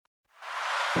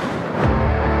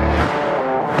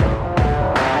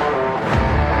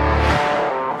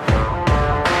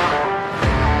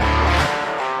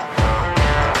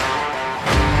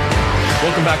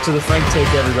Welcome back to the Frank Take,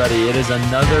 everybody. It is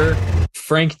another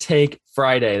Frank Take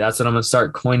Friday. That's what I'm going to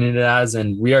start coining it as.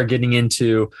 And we are getting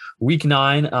into week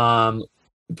 9, kind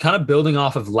of building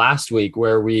off of last week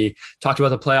where we talked about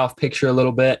the playoff picture a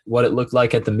little bit, what it looked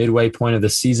like at the midway point of the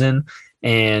season.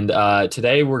 And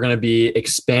today we're going to be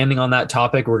expanding on that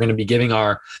topic. We're going to be giving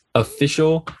our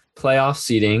official playoff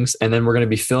seedings, and then we're going to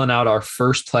be filling out our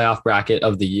first playoff bracket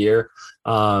of the year.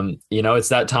 It's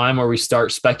that time where we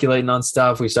start speculating on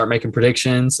stuff. We start making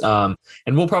predictions, and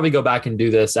we'll probably go back and do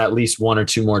this at least 1 or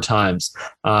 2 more times.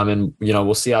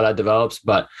 We'll see how that develops,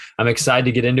 but I'm excited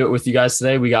to get into it with you guys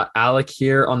today. We got Alek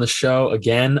here on the show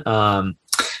again.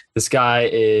 This guy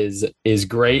is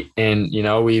great. And,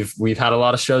 we've had a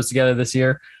lot of shows together this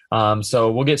year.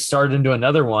 So we'll get started into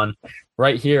another one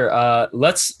right here.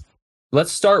 Let's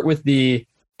start with the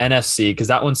NFC, because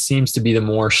that one seems to be the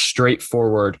more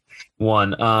straightforward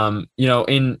one.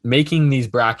 In making these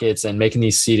brackets and making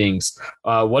these seedings,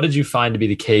 what did you find to be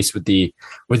the case with the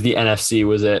NFC?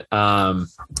 Was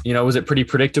it pretty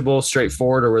predictable,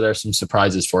 straightforward, or were there some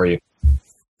surprises for you?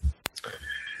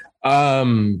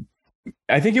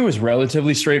 I think it was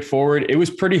relatively straightforward. It was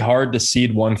pretty hard to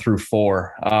seed 1 through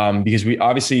 4 because the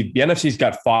NFC's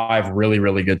got 5 really,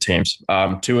 really good teams.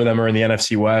 2 of them are in the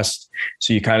NFC West.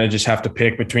 So you kind of just have to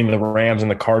pick between the Rams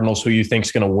and the Cardinals who you think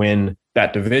is going to win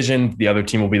that division. The other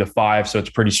team will be the 5. So it's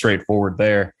pretty straightforward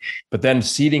there. But then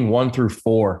seeding 1 through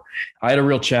 4, I had a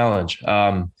real challenge.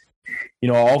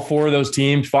 All 4 of those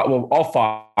teams, all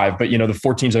 5, but the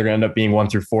 4 teams that are going to end up being 1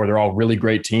 through 4, they're all really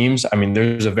great teams. I mean,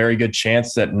 there's a very good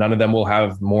chance that none of them will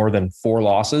have more than 4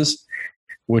 losses,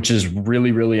 which is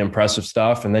really, really impressive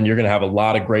stuff. And then you're going to have a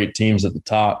lot of great teams at the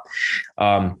top.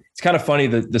 It's kind of funny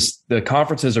that the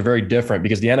conferences are very different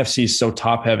because the NFC is so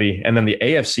top heavy. And then the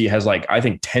AFC has I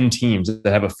think 10 teams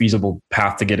that have a feasible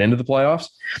path to get into the playoffs,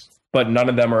 but none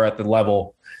of them are at the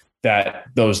level that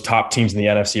those top teams in the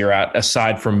NFC are at,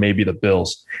 aside from maybe the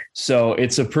Bills. So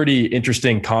it's a pretty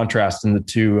interesting contrast in the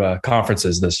 2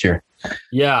 conferences this year.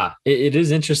 Yeah, it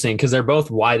is interesting because they're both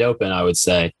wide open, I would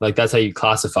say. That's how you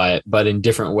classify it, but in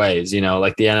different ways.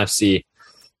 Like the NFC,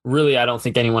 really, I don't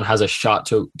think anyone has a shot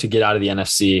to get out of the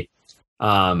NFC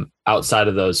outside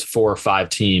of those 4 or 5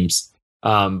 teams.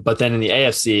 But then in the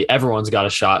AFC, everyone's got a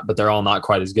shot, but they're all not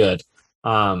quite as good.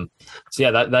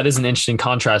 That is an interesting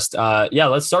contrast.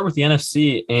 Let's start with the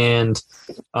NFC, and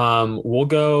we'll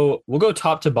go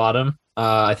top to bottom.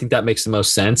 I think that makes the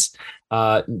most sense.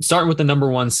 Starting with the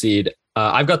number 1 seed,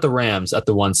 I've got the Rams at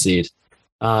the 1 seed.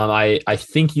 I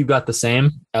think you got the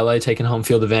same. LA taking home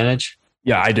field advantage.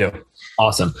 Yeah, I do.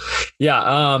 Awesome. Yeah.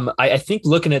 I think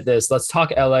looking at this, let's talk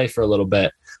LA for a little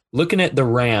bit. Looking at the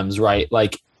Rams, right?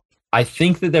 I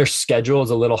think that their schedule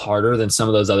is a little harder than some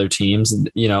of those other teams, a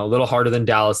little harder than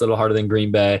Dallas, a little harder than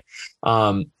Green Bay.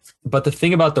 But the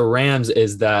thing about the Rams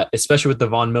is that, especially with the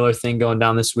Von Miller thing going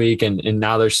down this week, and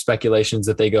now there's speculations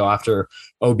that they go after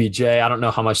OBJ. I don't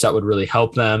know how much that would really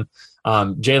help them.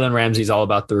 Jalen Ramsey's all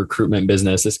about the recruitment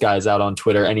business. This guy's out on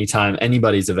Twitter anytime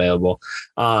anybody's available.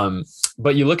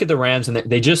 But you look at the Rams and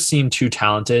they just seem too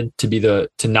talented to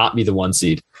not be the 1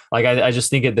 seed. I just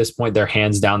think at this point, they're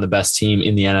hands down the best team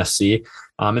in the NFC.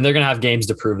 And they're going to have games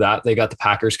to prove that. They got the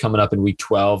Packers coming up in week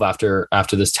 12 after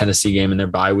this Tennessee game in their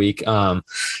bye week.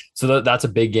 So that's a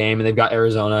big game. And they've got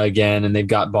Arizona again, and they've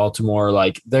got Baltimore.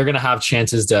 They're going to have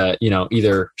chances to,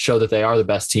 either show that they are the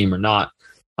best team or not.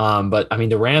 But I mean,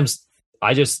 the Rams,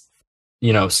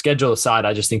 schedule aside,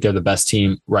 I just think they're the best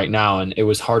team right now. And it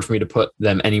was hard for me to put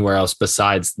them anywhere else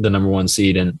besides the number 1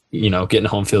 seed and, getting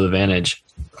home field advantage.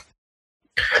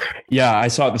 Yeah, I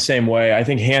saw it the same way. I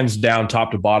think hands down,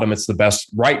 top to bottom, it's the best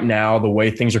right now, the way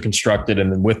things are constructed.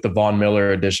 And then with the Von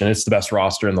Miller addition, it's the best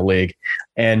roster in the league.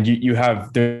 And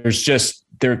they're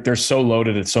so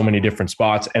loaded at so many different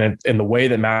spots. And in the way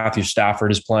that Matthew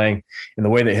Stafford is playing, and the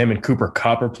way that him and Cooper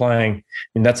Kupp are playing,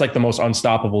 that's the most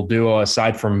unstoppable duo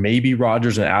aside from maybe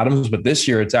Rodgers and Adams. But this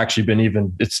year it's actually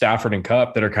been it's Stafford and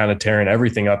Kupp that are kind of tearing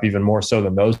everything up even more so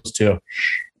than those 2.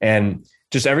 And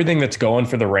just everything that's going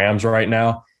for the Rams right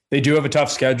now. They do have a tough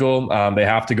schedule. They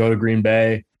have to go to Green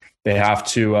Bay. They got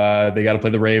to play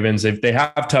the Ravens. They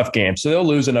have tough games, so they'll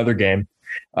lose another game,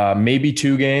 maybe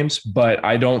 2 games, but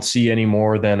I don't see any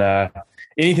more than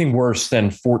anything worse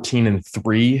than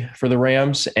 14-3 for the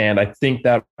Rams. And I think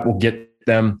that will get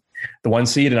them the 1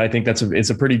 seed. And I think it's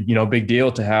a pretty, big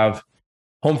deal to have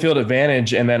home field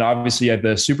advantage. And then obviously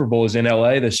the Super Bowl is in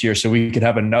LA this year. So we could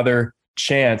have another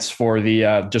chance for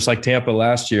the, just like Tampa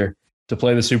last year, to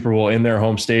play the Super Bowl in their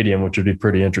home stadium, which would be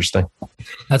pretty interesting.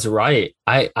 That's right.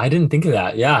 I didn't think of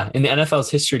that. Yeah. In the NFL's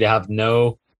history to have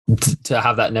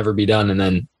that never be done and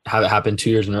then have it happen 2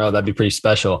 years in a row, that'd be pretty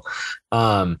special.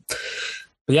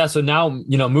 But yeah, so now,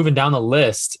 moving down the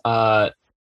list,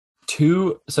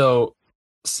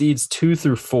 seeds 2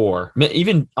 through 4,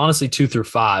 even honestly 2 through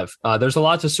 5. There's a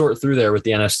lot to sort through there with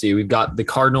the NFC. We've got the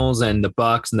Cardinals and the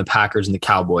Bucks and the Packers and the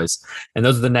Cowboys, and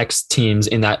those are the next teams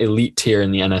in that elite tier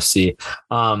in the NFC.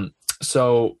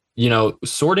 So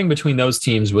sorting between those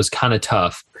teams was kind of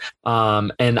tough.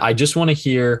 And I just want to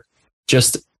hear,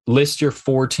 just list your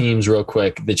 4 teams real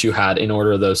quick that you had in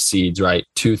order of those seeds, right?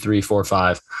 2, 3, 4,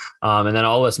 5, and then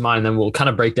I'll list mine. And then we'll kind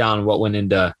of break down what went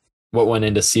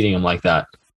into seeding them like that.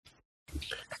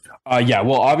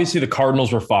 Well, obviously the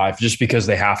Cardinals were 5 just because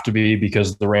they have to be,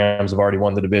 because the Rams have already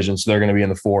won the division. So they're going to be in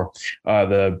the 4,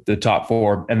 the top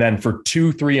 4. And then for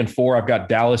 2, 3, and 4, I've got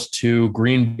Dallas 2,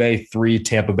 Green Bay 3,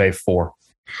 Tampa Bay 4.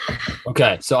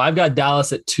 Okay. So I've got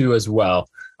Dallas at 2 as well.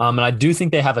 And I do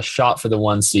think they have a shot for the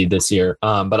 1 seed this year.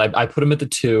 But I put them at the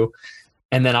 2.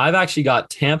 And then I've actually got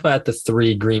Tampa at the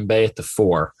 3, Green Bay at the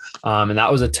 4. And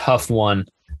that was a tough one.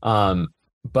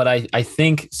 But I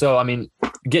think so. I mean,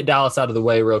 get Dallas out of the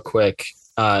way real quick.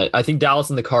 I think Dallas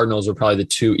and the Cardinals are probably the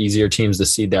 2 easier teams to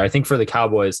seed there. I think for the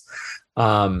Cowboys,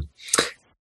 I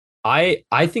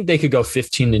think they could go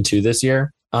 15-2 this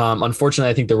year.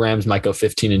 Unfortunately, I think the Rams might go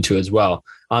 15-2 as well.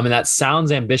 And that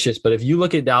sounds ambitious, but if you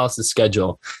look at Dallas's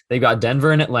schedule, they've got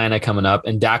Denver and Atlanta coming up,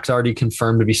 and Dak's already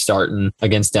confirmed to be starting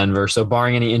against Denver. So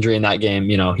barring any injury in that game,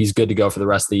 he's good to go for the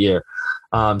rest of the year.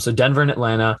 So Denver and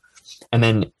Atlanta, and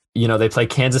then they play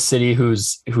Kansas City,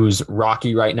 who's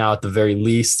rocky right now at the very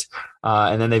least.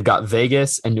 And then they've got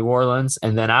Vegas and New Orleans.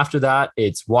 And then after that,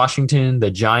 it's Washington, the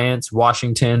Giants,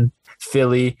 Washington,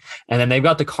 Philly. And then they've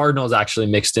got the Cardinals actually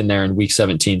mixed in there in week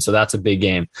 17. So that's a big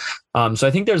game. So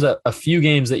I think there's a few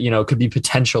games that, could be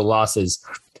potential losses.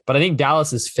 But I think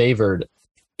Dallas is favored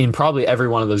in probably every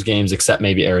one of those games except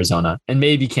maybe Arizona and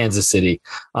maybe Kansas City.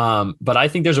 But I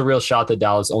think there's a real shot that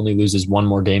Dallas only loses 1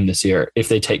 more game this year if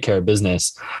they take care of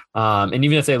business. And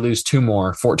even if they lose 2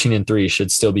 more, 14-3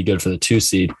 should still be good for the 2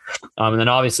 seed. And then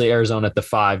obviously Arizona at the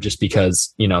 5, just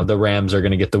because, the Rams are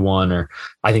going to get the 1, or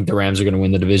I think the Rams are going to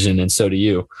win the division, and so do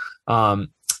you.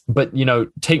 But,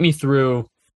 take me through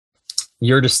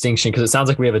your distinction, because it sounds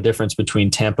like we have a difference between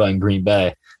Tampa and Green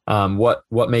Bay.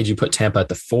 What made you put Tampa at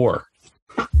the 4?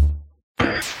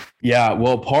 Yeah,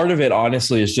 well, part of it,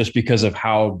 honestly, is just because of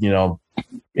how,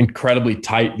 incredibly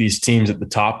tight these teams at the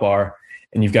top are.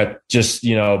 And you've got just,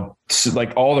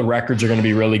 like all the records are going to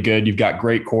be really good. You've got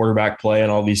great quarterback play on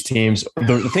all these teams.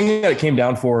 The thing that it came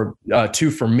down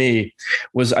to for me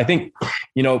was, I think,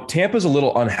 Tampa's a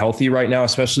little unhealthy right now,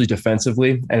 especially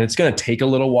defensively. And it's going to take a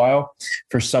little while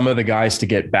for some of the guys to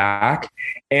get back.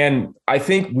 And I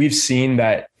think we've seen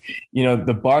that,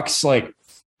 the Bucks,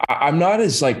 I'm not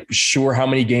as sure how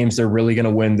many games they're really going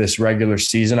to win this regular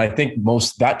season. I think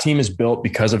that team is built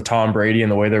because of Tom Brady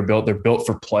and the way they're built. They're built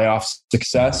for playoff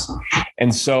success.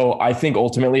 And so I think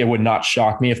ultimately it would not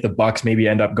shock me if the Bucks maybe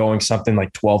end up going something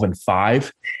like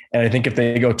 12-5. And I think if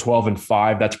they go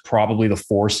 12-5, that's probably the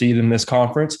 4 seed in this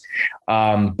conference.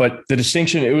 But the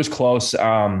distinction, it was close.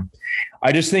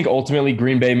 I just think ultimately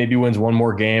Green Bay maybe wins 1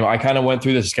 more game. I kind of went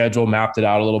through the schedule, mapped it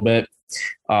out a little bit.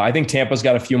 I think Tampa's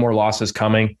got a few more losses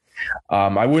coming.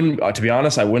 To be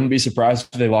honest, I wouldn't be surprised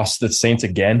if they lost to the Saints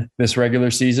again this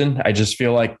regular season. I just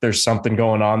feel like there's something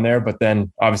going on there. But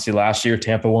then obviously last year,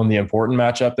 Tampa won the important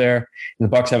matchup there, and the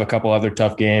Bucks have a couple other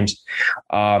tough games.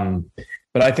 But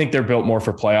I think they're built more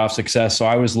for playoff success. So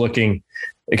I was looking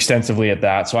extensively at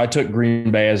that. So I took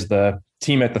Green Bay as the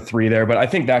team at the 3 there, but I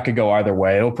think that could go either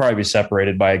way. It'll probably be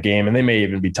separated by a game, and they may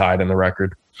even be tied in the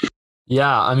record.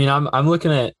 Yeah, I mean, I'm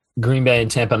looking at Green Bay and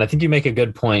Tampa, and I think you make a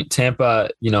good point. Tampa,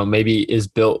 maybe is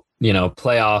built,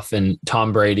 playoff and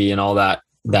Tom Brady and all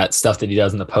that stuff that he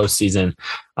does in the postseason.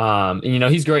 And,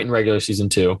 he's great in regular season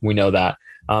too. We know that.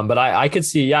 But I could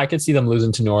see them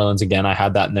losing to New Orleans again. I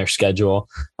had that in their schedule.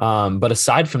 But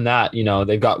aside from that,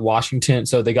 they've got Washington.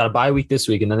 So they got a bye week this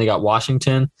week, and then they got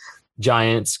Washington,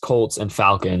 Giants, Colts, and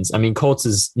Falcons. I mean, Colts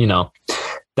is,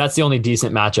 that's the only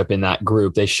decent matchup in that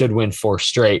group. They should win 4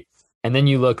 straight. And then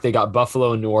you look, they got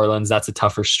Buffalo and New Orleans. That's a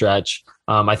tougher stretch.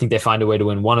 I think they find a way to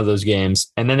win one of those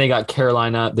games. And then they got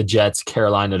Carolina, the Jets,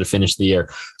 Carolina to finish the year.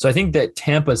 So I think that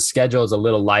Tampa's schedule is a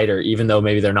little lighter, even though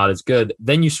maybe they're not as good.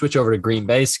 Then you switch over to Green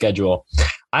Bay's schedule.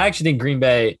 I actually think Green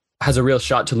Bay has a real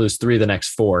shot to lose 3 of the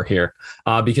next 4 here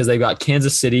because they've got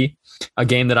Kansas City, a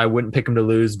game that I wouldn't pick them to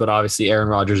lose, but obviously Aaron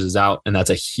Rodgers is out, and that's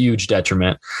a huge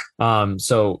detriment.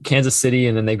 So Kansas City,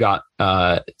 and then they've got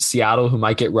Seattle, who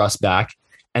might get Russ back.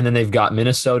 And then they've got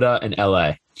Minnesota and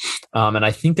LA. And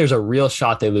I think there's a real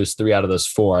shot they lose 3 out of those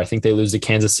 4. I think they lose to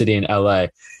Kansas City and LA.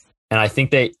 And I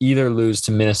think they either lose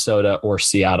to Minnesota or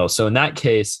Seattle. So in that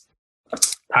case,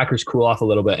 Packers cool off a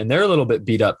little bit, and they're a little bit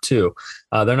beat up too.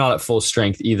 They're not at full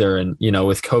strength either. And,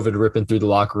 with COVID ripping through the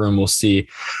locker room, we'll see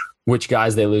which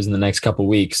guys they lose in the next couple of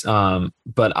weeks. Then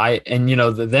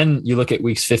you look at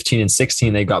weeks 15 and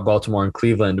 16, they've got Baltimore and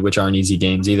Cleveland, which aren't easy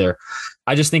games either.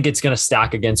 I just think it's going to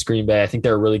stack against Green Bay. I think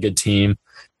they're a really good team,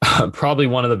 probably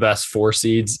one of the best 4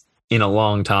 seeds in a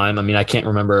long time. I mean, I can't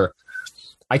remember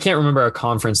a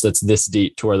conference that's this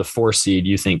deep to where the 4 seed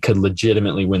you think could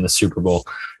legitimately win the Super Bowl.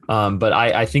 But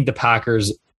I think the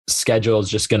Packers schedule is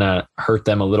just going to hurt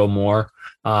them a little more.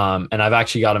 And I've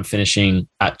actually got them finishing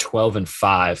at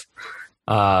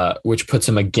 12-5, which puts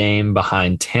them a game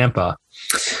behind Tampa.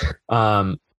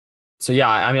 So yeah,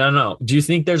 I mean, I don't know. Do you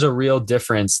think there's a real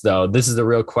difference though? This is the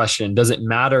real question. Does it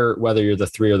matter whether you're the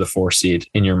 3 or the 4 seed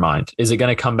in your mind? Is it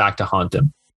going to come back to haunt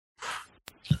them?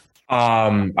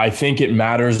 I think it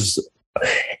matters.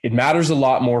 It matters a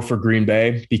lot more for Green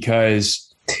Bay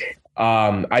because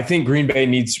I think Green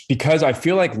Bay because I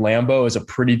feel like Lambeau is a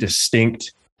pretty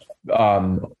distinct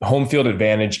home field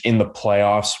advantage in the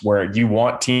playoffs where you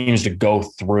want teams to go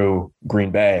through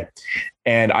Green Bay.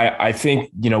 And I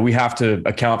think, we have to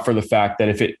account for the fact that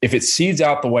if it seeds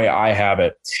out the way I have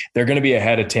it, they're going to be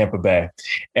ahead of Tampa Bay.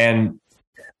 And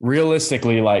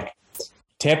realistically, like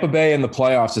Tampa Bay in the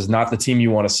playoffs is not the team you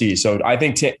want to see. So I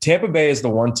think Tampa Bay is the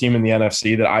one team in the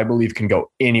NFC that I believe can go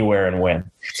anywhere and win.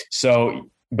 So,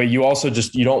 but you also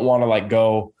you don't want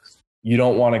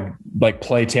to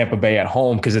play Tampa Bay at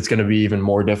home because it's going to be even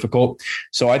more difficult.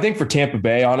 So I think for Tampa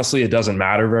Bay, honestly, it doesn't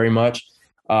matter very much.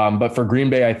 But for Green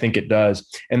Bay, I think it does.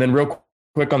 And then real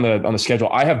quick on the schedule,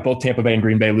 I have both Tampa Bay and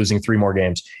Green Bay losing 3 more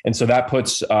games. And so that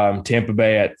puts Tampa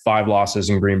Bay at 5 losses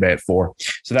and Green Bay at 4.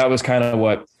 So that was kind of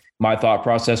what my thought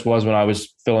process was when I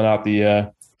was filling out the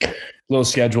little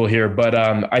schedule here. But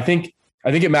I think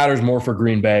it matters more for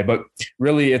Green Bay, but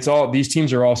really these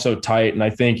teams are all so tight. And I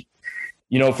think,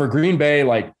 for Green Bay,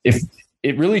 like if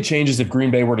it really changes if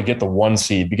Green Bay were to get the 1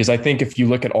 seed, because I think if you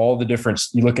look at all the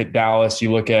you look at Dallas,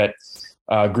 you look at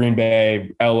Green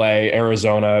Bay, LA,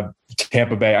 Arizona,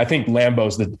 Tampa Bay, I think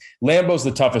Lambeau's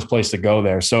the toughest place to go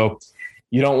there. So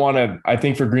you don't want to, I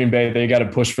think for Green Bay, they got to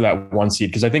push for that 1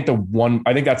 seed. Cause I think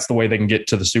that's the way they can get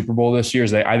to the Super Bowl this year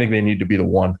I think they need to be the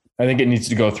 1. I think it needs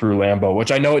to go through Lambeau,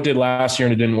 which I know it did last year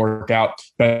and it didn't work out,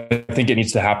 but I think it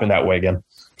needs to happen that way again.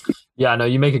 Yeah, no,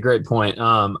 you make a great point.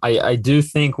 I do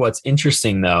think what's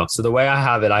interesting though, so the way I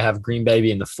have it, I have Green Bay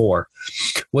being the 4.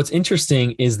 What's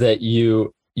interesting is that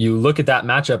you look at that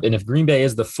matchup, and if Green Bay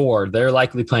is the 4, they're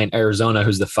likely playing Arizona,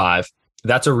 who's the 5.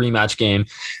 That's a rematch game.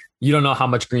 You don't know how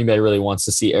much Green Bay really wants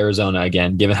to see Arizona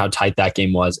again, given how tight that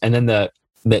game was. And then the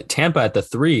Tampa at the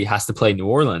 3 has to play New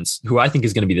Orleans, who I think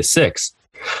is going to be the 6.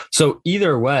 So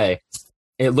either way,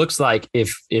 it looks like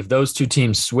if those 2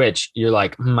 teams switch, you're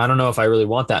like, I don't know if I really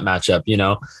want that matchup,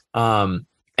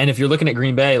 And if you're looking at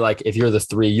Green Bay, like if you're the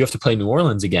 3, you have to play New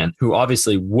Orleans again, who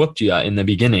obviously whooped you in the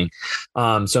beginning.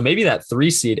 So maybe that 3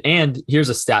 seed. And here's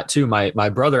a stat too. My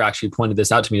brother actually pointed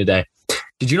this out to me today.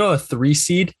 Did you know a 3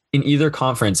 seed in either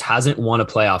conference hasn't won a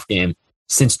playoff game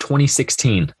since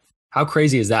 2016? How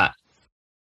crazy is that?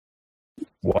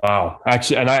 Wow.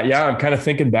 Actually, and I'm kind of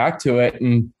thinking back to it,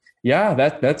 and yeah,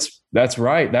 that's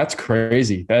right. That's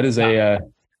crazy. That is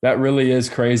that really is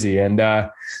crazy. And,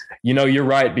 you're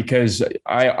right, because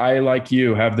I like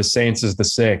you have the Saints as the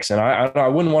 6, and I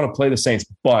wouldn't want to play the Saints,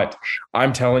 but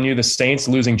I'm telling you, the Saints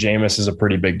losing Jameis is a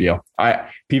pretty big deal.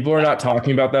 People are not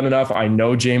talking about that enough. I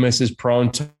know Jameis is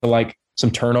prone to like some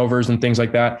turnovers and things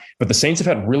like that, but the Saints have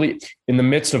had really, in the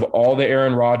midst of all the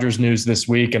Aaron Rodgers news this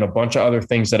week and a bunch of other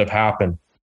things that have happened,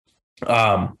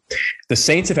 the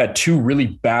Saints have had 2 really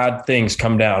bad things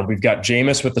come down. We've got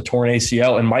Jameis with the torn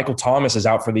ACL, and Michael Thomas is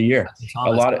out for the year.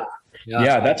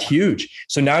 Yeah, that's huge.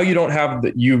 So now you don't have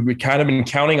you've kind of been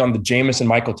counting on the Jameis and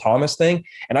Michael Thomas thing.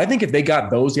 And I think if they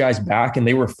got those guys back and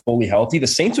they were fully healthy, the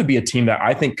Saints would be a team that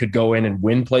I think could go in and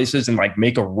win places and like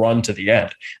make a run to the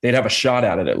end. They'd have a shot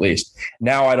at it at least.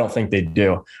 Now I don't think they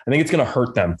do. I think it's going to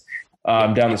hurt them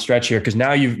down the stretch here, because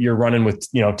now you're running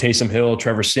with Taysom Hill,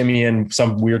 Trevor Siemian,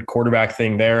 some weird quarterback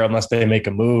thing there, unless they make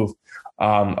a move.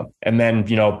 And then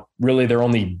really their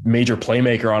only major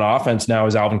playmaker on offense now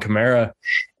is Alvin Kamara,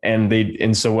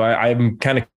 and so I'm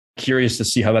kind of curious to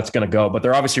see how that's going to go. But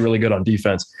they're obviously really good on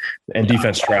defense and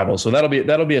defense travel, so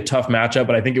that'll be a tough matchup.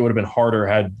 But I think it would have been harder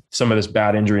had some of this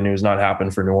bad injury news not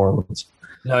happened for New Orleans.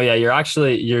 No, yeah,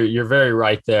 you're very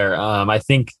right there. I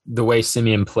think the way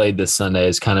Simeon played this Sunday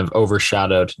has kind of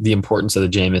overshadowed the importance of the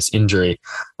Jameis injury.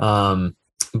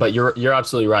 But you're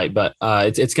absolutely right. But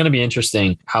it's going to be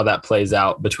interesting how that plays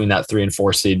out between that 3 and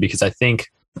 4 seed, because I think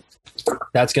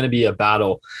that's going to be a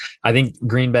battle. I think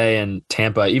Green Bay and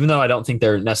Tampa, even though I don't think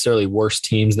they're necessarily worse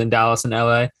teams than Dallas and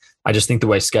LA, I just think the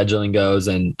way scheduling goes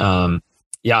and I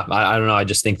don't know. I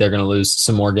just think they're going to lose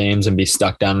some more games and be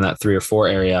stuck down in that 3 or 4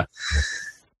 area.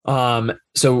 And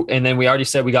then we already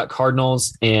said we got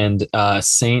Cardinals and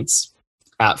Saints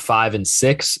at 5 and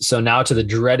 6. So now to the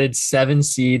dreaded 7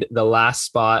 seed, the last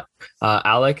spot.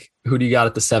 Alec, who do you got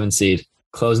at the 7 seed?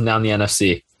 Closing down the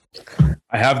NFC.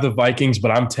 I have the Vikings,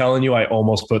 but I'm telling you, I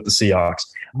almost put the Seahawks.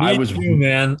 I was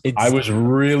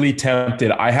really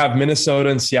tempted. I have Minnesota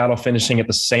and Seattle finishing at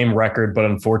the same record, but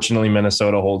unfortunately,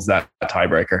 Minnesota holds that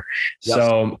tiebreaker. Yep.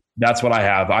 So that's what I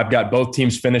have. I've got both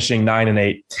teams finishing 9 and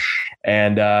 8,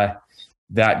 and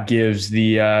that gives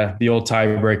the old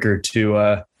tiebreaker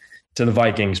to the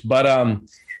Vikings. But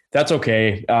that's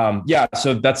okay.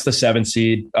 So that's the 7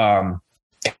 seed.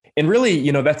 And really,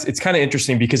 it's kind of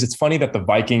interesting because it's funny that the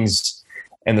Vikings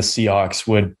and the Seahawks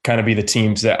would kind of be the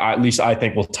teams that at least I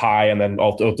think will tie. And then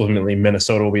ultimately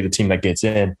Minnesota will be the team that gets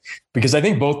in, because I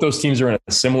think both those teams are in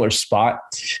a similar spot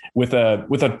with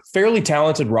a fairly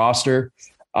talented roster.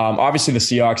 Obviously the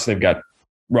Seahawks, they've got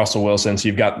Russell Wilson. So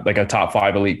you've got like a top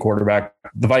 5 elite quarterback.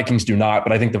 The Vikings do not,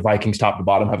 but I think the Vikings top to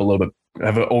bottom have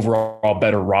an overall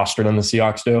better roster than the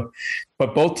Seahawks do.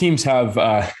 But both teams have,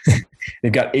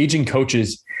 they've got aging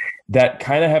coaches that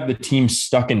kind of have the team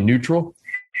stuck in neutral.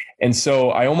 And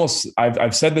so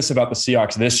I've said this about the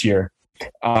Seahawks this year.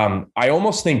 I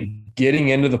almost think getting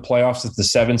into the playoffs as the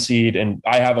 7 seed, and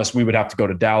we would have to go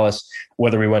to Dallas,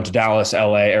 whether we went to Dallas,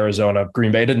 LA, Arizona,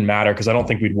 Green Bay, it didn't matter because I don't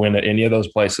think we'd win at any of those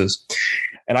places.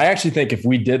 And I actually think if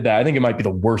we did that, I think it might be the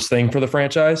worst thing for the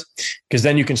franchise, because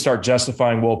then you can start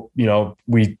justifying,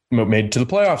 we made it to the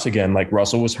playoffs again. Like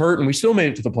Russell was hurt and we still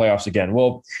made it to the playoffs again.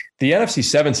 Well, the NFC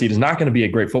 7 seed is not going to be a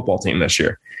great football team this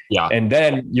year. Yeah. And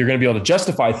then you're going to be able to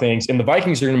justify things. And the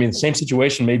Vikings are going to be in the same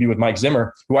situation, maybe with Mike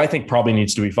Zimmer, who I think probably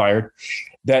needs to be fired,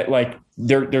 that like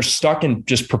they're stuck in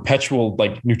just perpetual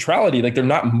like neutrality. Like they're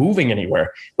not moving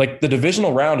anywhere. Like the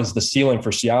divisional round is the ceiling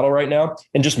for Seattle right now.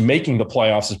 And just making the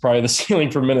playoffs is probably the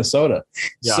ceiling for Minnesota.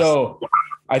 Yes. So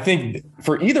I think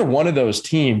for either one of those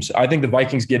teams, I think the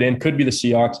Vikings get in, could be the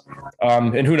Seahawks.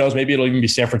 And who knows, maybe it'll even be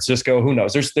San Francisco. Who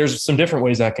knows? There's some different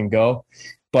ways that can go.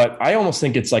 But I almost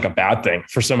think it's like a bad thing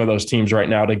for some of those teams right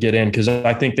now to get in, because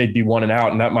I think they'd be 1 and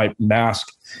out, and that might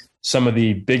mask some of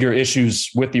the bigger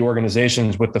issues with the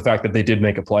organizations with the fact that they did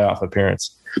make a playoff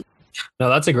appearance. No,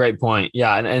 that's a great point.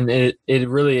 Yeah. And it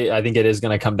really, I think it is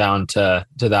going to come down to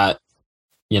that,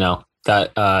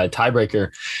 that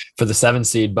tiebreaker for the 7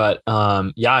 seed. But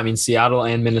Seattle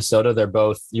and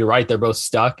Minnesota, you're right. They're both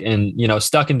stuck and,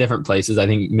 stuck in different places. I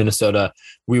think Minnesota,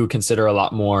 we would consider a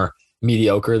lot more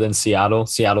mediocre than Seattle.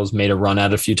 Seattle's made a run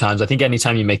at it a few times. I think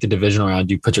anytime you make the divisional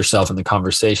round, you put yourself in the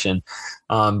conversation.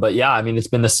 But yeah, I mean, it's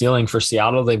been the ceiling for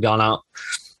Seattle. They've gone out.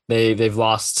 They've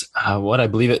lost what I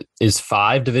believe it is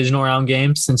 5 divisional round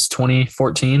games since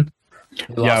 2014.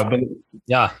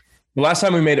 The last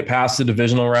time we made it past the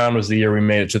divisional round was the year we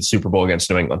made it to the Super Bowl against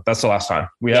New England. That's the last time.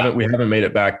 We haven't made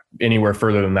it back anywhere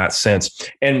further than that since.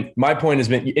 And my point has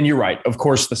been, and you're right, of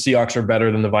course, the Seahawks are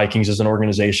better than the Vikings as an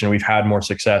organization. We've had more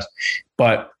success.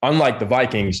 But unlike the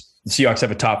Vikings, the Seahawks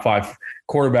have a top 5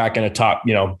 quarterback and a top,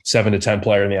 7 to 10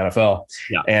 player in the NFL.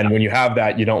 Yeah. And when you have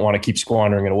that, you don't want to keep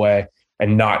squandering it away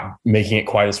and not making it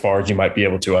quite as far as you might be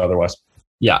able to otherwise.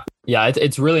 Yeah.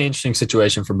 It's a really interesting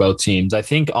situation for both teams. I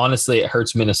think, honestly, it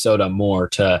hurts Minnesota more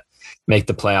to make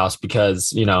the playoffs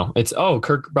because, it's,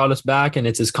 Kirk brought us back and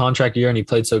it's his contract year and he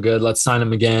played so good. Let's sign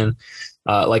him again.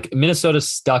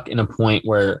 Minnesota's stuck in a point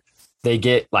where they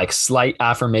get like slight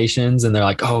affirmations and they're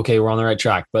like, oh, okay, we're on the right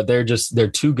track. But they're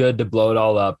too good to blow it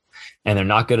all up. And they're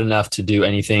not good enough to do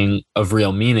anything of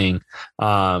real meaning.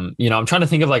 I'm trying to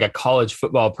think of like a college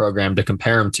football program to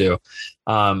compare them to.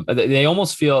 They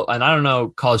almost feel, and I don't know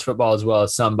college football as well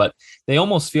as some, but they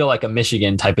almost feel like a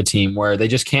Michigan type of team where they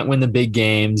just can't win the big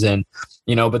games and,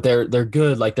 but they're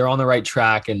good. Like they're on the right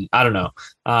track and I don't know.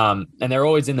 And they're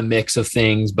always in the mix of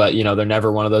things, but they're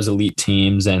never one of those elite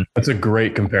teams. And that's a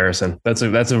great comparison. That's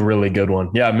a really good one.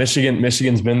 Yeah.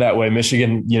 Michigan's been that way.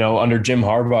 Michigan, under Jim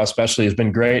Harbaugh, especially, has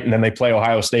been great. And then they play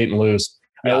Ohio State and lose.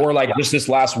 Yeah. Or like just this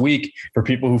last week, for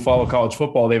people who follow college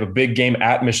football, they have a big game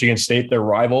at Michigan State, their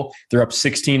rival. They're up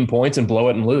 16 points and blow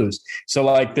it and lose. So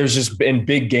like there's just in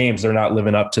big games, they're not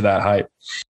living up to that hype.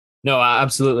 No,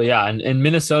 absolutely. Yeah. And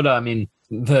Minnesota, I mean,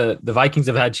 the Vikings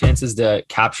have had chances to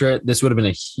capture it. This would have been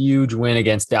a huge win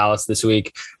against Dallas this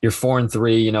week. You're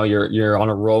 4-3, you're on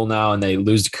a roll now and they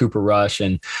lose to Cooper Rush.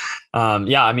 And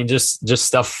Yeah, I mean, just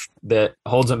stuff that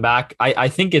holds them back. I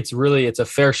think it's a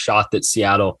fair shot that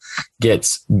Seattle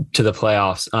gets to the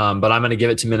playoffs. But I'm going to give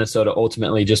it to Minnesota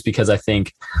ultimately, just because I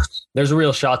think there's a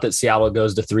real shot that Seattle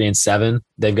goes to 3-7.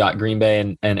 They've got Green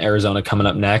Bay and Arizona coming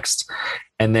up next.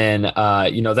 And then,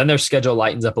 then their schedule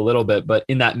lightens up a little bit, but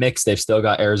in that mix, they've still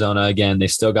got Arizona again. They've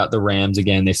still got the Rams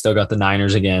again. They've still got the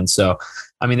Niners again. So,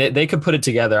 I mean, they could put it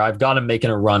together. I've got them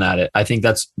making a run at it. I think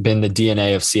that's been the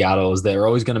DNA of Seattle, is they're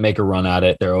always going to make a run at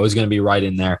it. They're always going to be right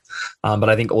in there. But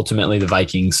I think ultimately the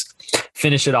Vikings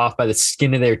finish it off by the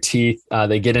skin of their teeth.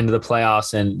 They get into the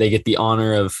playoffs and they get the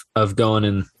honor of going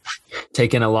and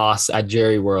taking a loss at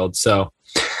Jerry World. So,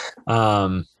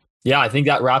 I think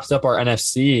that wraps up our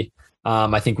NFC.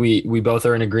 I think we both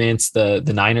are in agreement.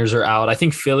 The Niners are out. I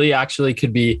think Philly actually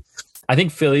could be. I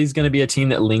think Philly's going to be a team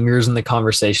that lingers in the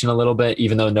conversation a little bit,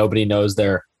 even though everybody knows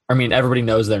they're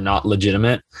not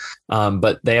legitimate.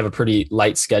 But they have a pretty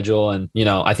light schedule, and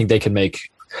I think they could make.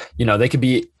 They could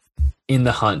be in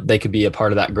the hunt. They could be a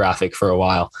part of that graphic for a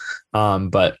while.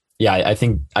 But yeah, I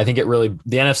think it really,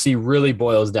 the NFC really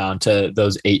boils down to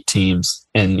those 8 teams,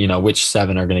 and which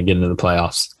 7 are going to get into the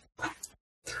playoffs.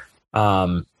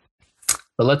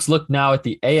 But let's look now at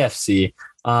the AFC,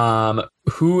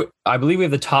 who I believe we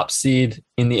have the top seed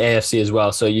in the AFC as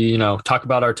well. So, talk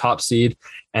about our top seed,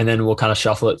 and then we'll kind of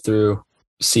shuffle it through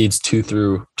seeds 2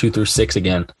 through 6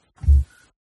 again.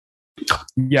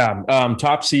 Yeah.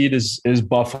 Top seed is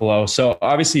Buffalo. So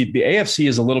obviously the AFC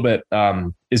is a little bit,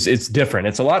 it's different.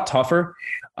 It's a lot tougher.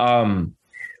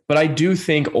 But I do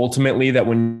think ultimately that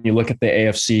when you look at the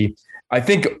AFC, I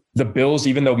think the Bills,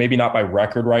 even though maybe not by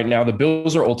record right now, the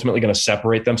Bills are ultimately going to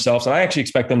separate themselves. And I actually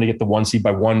expect them to get the 1 seed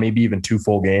by 1, maybe even 2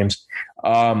 full games.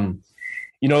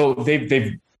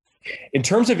 They've in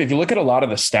terms of, if you look at a lot of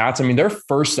the stats, I mean, they're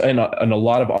first in a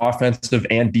lot of offensive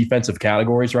and defensive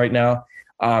categories right now.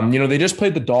 They just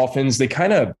played the Dolphins. They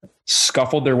kind of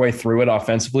scuffled their way through it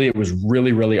offensively. It was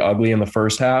really, really ugly in the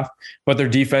first half, but their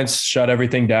defense shut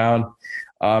everything down.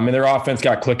 And their offense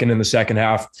got clicking in the second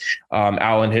half.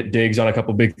 Allen hit Diggs on a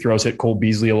couple big throws, hit Cole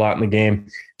Beasley a lot in the game,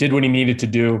 did what he needed to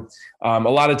do. A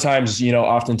lot of times,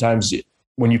 oftentimes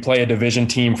when you play a division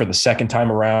team for the second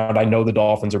time around, I know the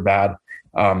Dolphins are bad.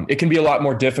 It can be a lot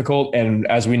more difficult. And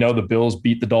as we know, the Bills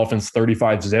beat the Dolphins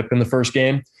 35-0 in the first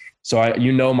game. So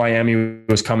Miami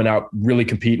was coming out really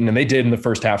competing, and they did in the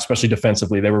first half, especially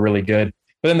defensively. They were really good.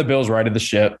 But then the Bills righted the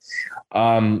ship.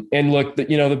 And look,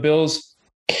 the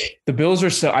Bills are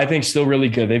still, I think, still really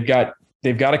good. They've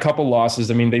got a couple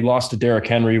losses. I mean, they lost to Derrick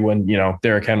Henry when,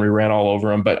 Derrick Henry ran all over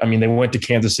them. But I mean, they went to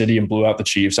Kansas City and blew out the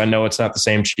Chiefs. I know it's not the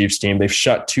same Chiefs team. They've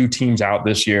shut 2 teams out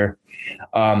this year.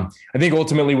 I think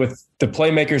ultimately with the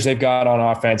playmakers they've got on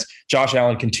offense, Josh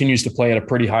Allen continues to play at a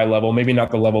pretty high level, maybe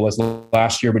not the level as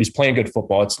last year, but he's playing good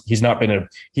football. He hasn't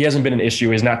been an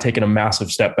issue. He's not taken a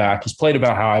massive step back. He's played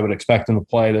about how I would expect him to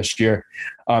play this year.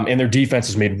 And their defense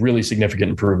has made really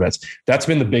significant improvements. That's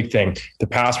been the big thing. The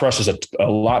pass rush is a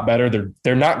lot better.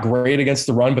 They're not great against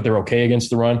the run, but they're okay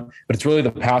against the run. But it's really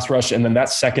the pass rush. And then that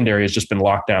secondary has just been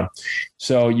locked down.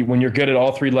 So when you're good at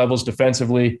all 3 levels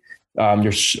defensively,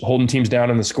 you're holding teams down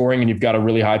in the scoring, and you've got a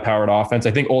really high-powered offense.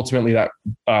 I think ultimately that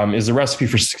is a recipe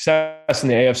for success in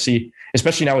the AFC,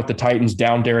 especially now with the Titans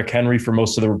down Derrick Henry for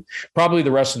probably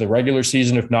the rest of the regular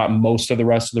season, if not most of the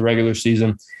rest of the regular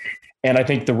season. And I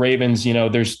think the Ravens,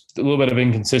 there's a little bit of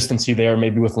inconsistency there,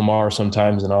 maybe with Lamar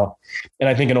sometimes and all. And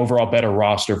I think an overall better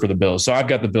roster for the Bills. So I've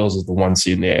got the Bills as the 1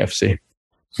 seed in the AFC.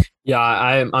 Yeah,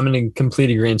 I'm in complete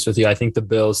agreement with you. I think the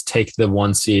Bills take the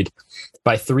 1 seed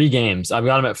by 3 games. I've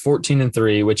got them at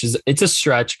 14-3, which it's a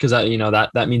stretch because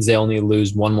that means they only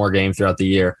lose 1 more game throughout the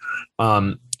year.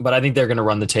 But I think they're going to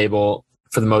run the table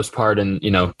for the most part and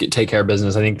take care of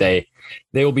business. I think they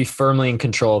will be firmly in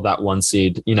control of that 1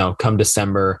 seed. Come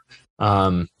December.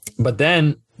 But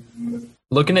then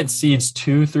looking at seeds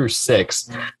 2 through 6,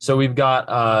 so we've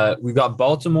got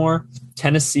Baltimore,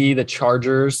 Tennessee, the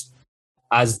Chargers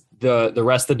as the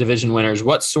rest of the division winners.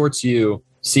 What sorts you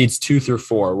seeds 2 through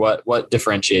 4? What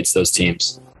differentiates those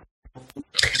teams?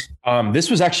 This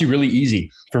was actually really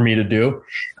easy for me to do.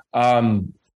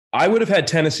 I would have had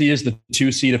Tennessee as the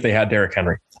 2 seed if they had Derrick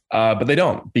Henry, but they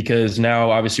don't, because now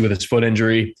obviously with his foot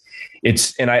injury,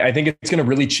 I think it's going to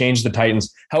really change the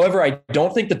Titans. However, I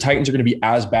don't think the Titans are going to be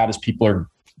as bad as people are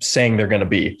saying they're going to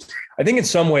be. I think in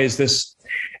some ways it's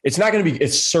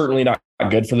certainly not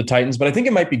good for the Titans, but I think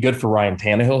it might be good for Ryan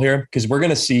Tannehill here, because we're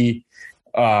going to see,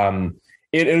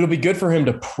 It'll be good for him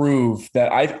to prove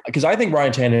that because I think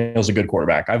Ryan Tannehill's a good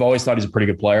quarterback. I've always thought he's a pretty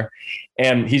good player,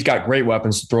 and he's got great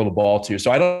weapons to throw the ball to.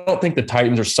 So I don't think the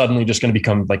Titans are suddenly just going to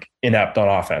become like inept on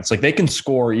offense. Like they can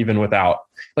score even without,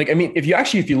 like, I mean, if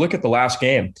you look at the last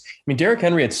game, I mean, Derrick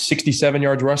Henry had 67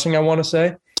 yards rushing, I want to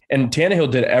say, and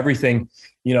Tannehill did everything,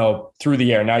 through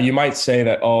the air. Now you might say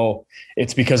that,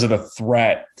 it's because of the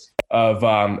threat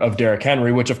of Derrick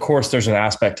Henry, which of course there's an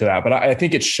aspect to that, but I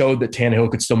think it showed that Tannehill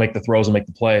could still make the throws and make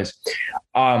the plays.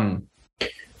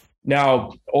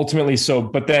 Now ultimately,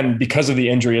 but then because of the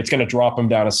injury, it's going to drop him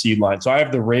down a seed line. So I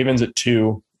have the Ravens at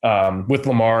 2 with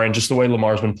Lamar, and just the way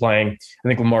Lamar's been playing, I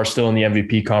think Lamar's still in the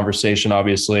MVP conversation,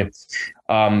 obviously.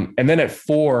 And then at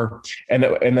 4, and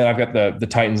then I've got the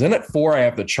Titans. And at 4, I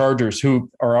have the Chargers,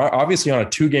 who are obviously on a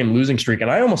 2-game losing streak.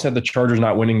 And I almost had the Chargers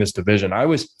not winning this division. I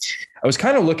was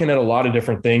kind of looking at a lot of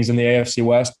different things in the AFC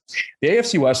West. The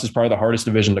AFC West is probably the hardest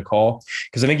division to call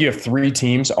because I think you have 3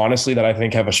 teams, honestly, that I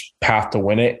think have a path to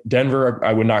win it. Denver,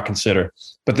 I would not consider.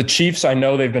 But the Chiefs, I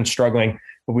know they've been struggling,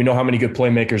 but we know how many good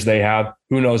playmakers they have.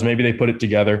 Who knows? Maybe they put it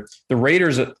together. The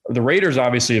Raiders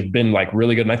obviously have been like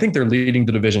really good. And I think they're leading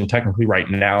the division technically right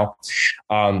now.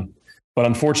 But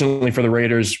unfortunately for the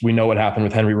Raiders, we know what happened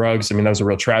with Henry Ruggs. I mean, that was a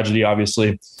real tragedy,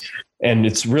 obviously. And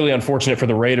it's really unfortunate for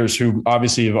the Raiders, who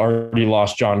obviously have already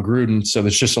lost John Gruden. So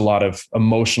there's just a lot of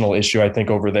emotional issue, I think,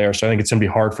 over there. So I think it's going to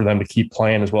be hard for them to keep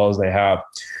playing as well as they have.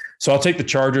 So I'll take the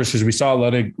Chargers because we saw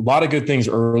a lot of good things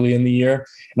early in the year,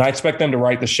 and I expect them to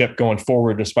right the ship going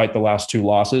forward despite the last 2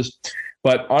 losses.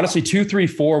 But honestly, 2, 3,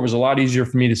 4 was a lot easier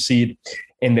for me to seed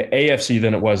in the AFC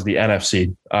than it was the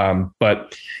NFC.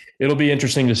 But it'll be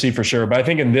interesting to see for sure. But I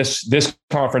think in this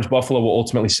conference, Buffalo will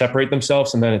ultimately separate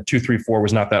themselves, and then at 2, 3, 4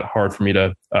 was not that hard for me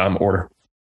to order.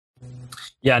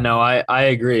 Yeah, no, I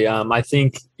agree. I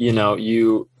think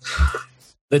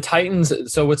the Titans.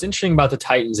 So what's interesting about the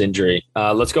Titans injury,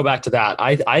 let's go back to that.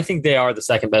 I think they are the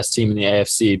second best team in the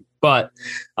AFC, but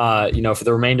for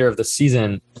the remainder of the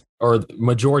season or the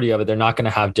majority of it, they're not going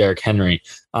to have Derrick Henry.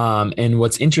 And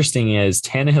what's interesting is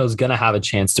Tannehill's going to have a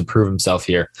chance to prove himself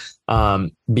here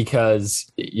because,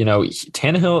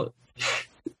 Tannehill,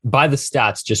 by the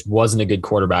stats, just wasn't a good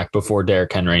quarterback before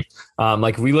Derrick Henry.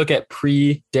 Like if we look at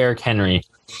pre-Derrick Henry,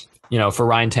 for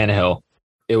Ryan Tannehill,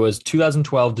 it was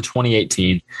 2012 to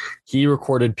 2018. He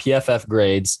recorded PFF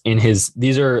grades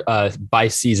these are by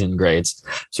season grades.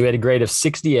 So he had a grade of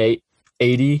 68,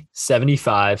 80,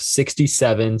 75,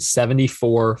 67,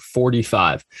 74,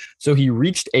 45. So he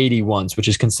reached 80 once, which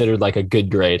is considered like a good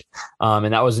grade.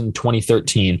 And that was in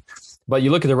 2013. But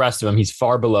you look at the rest of them, he's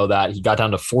far below that. He got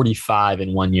down to 45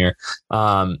 in 1 year.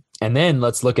 And then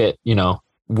let's look at,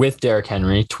 with Derrick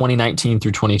Henry, 2019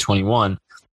 through 2021,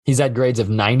 he's had grades of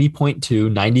 90.2,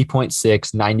 90.6,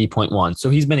 90.1. So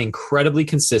he's been incredibly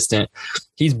consistent.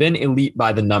 He's been elite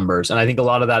by the numbers. And I think a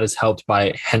lot of that is helped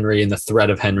by Henry and the threat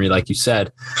of Henry, like you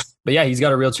said. But yeah, he's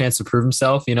got a real chance to prove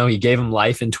himself. He gave him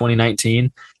life in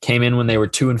 2019, came in when they were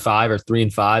 2-5 or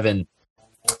 3-5 and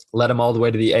led him all the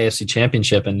way to the AFC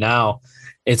Championship. And now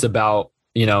it's about,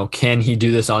 can he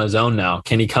do this on his own now?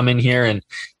 Can he come in here and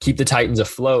keep the Titans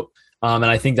afloat? And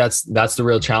I think that's the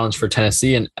real challenge for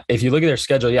Tennessee. And if you look at their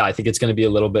schedule, yeah, I think it's going to be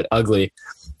a little bit ugly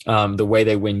the way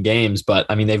they win games. But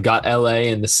I mean, they've got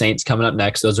LA and the Saints coming up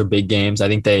next. Those are big games. I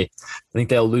think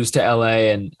they'll lose to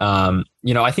LA, and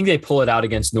I think they pull it out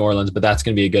against New Orleans, but that's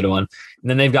going to be a good one.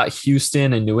 And then they've got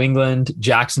Houston and New England,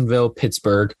 Jacksonville,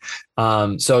 Pittsburgh.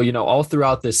 So all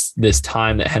throughout this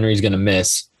time that Henry's going to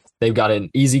miss, they've got an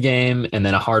easy game and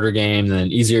then a harder game and then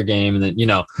an easier game and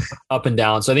then, up and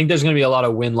down. So I think there's going to be a lot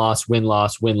of win-loss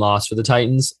for the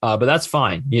Titans. But that's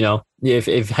fine.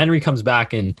 If Henry comes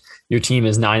back and your team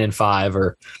is 9-5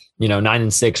 or,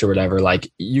 9-6 or whatever,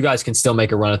 like you guys can still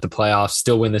make a run at the playoffs,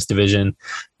 still win this division.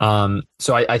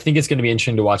 So I think it's going to be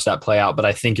interesting to watch that play out, but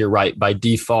I think you're right. By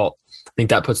default, I think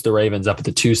that puts the Ravens up at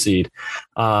the 2 seed.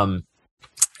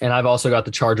 And I've also got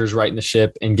the Chargers right in the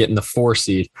ship and getting the 4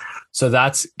 seed. So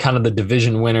that's kind of the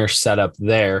division winner setup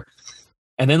there.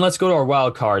 And then let's go to our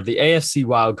wild card, the AFC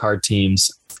wild card teams.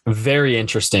 Very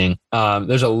interesting.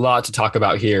 There's a lot to talk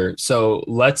about here. So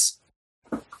let's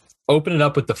open it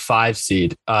up with the 5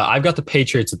 seed. I've got the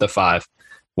Patriots at the 5.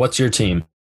 What's your team?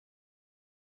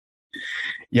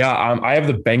 Yeah, I have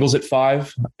the Bengals at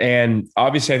 5. And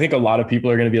obviously, I think a lot of people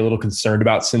are going to be a little concerned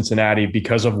about Cincinnati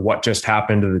because of what just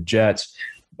happened to the Jets.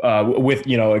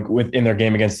 In their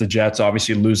game against the Jets,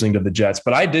 obviously losing to the Jets.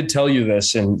 But I did tell you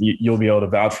this, and you'll be able to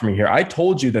vouch for me here. I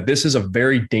told you that this is a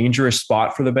very dangerous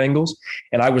spot for the Bengals,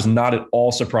 and I was not at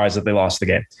all surprised that they lost the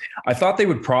game. I thought they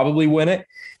would probably win it,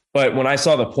 But when I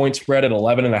saw the point spread at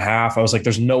 11.5, I was like,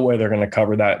 there's no way they're going to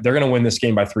cover that. They're going to win this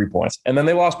game by 3 points. And then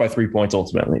they lost by 3 points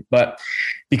ultimately. But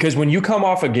because when you come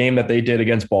off a game that they did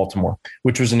against Baltimore,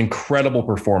 which was an incredible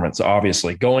performance,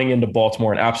 obviously going into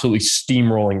Baltimore and absolutely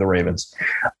steamrolling the Ravens,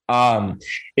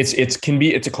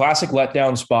 it's a classic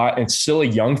letdown spot. And it's still a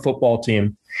young football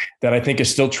team that I think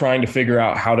is still trying to figure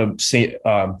out how to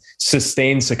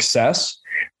sustain success.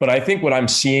 But I think what I'm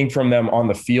seeing from them on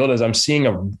the field is I'm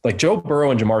seeing like Joe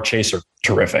Burrow and Jamar Chase are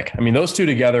terrific. I mean, those two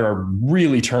together are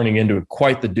really turning into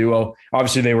quite the duo.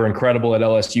 Obviously, they were incredible at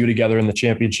LSU together in the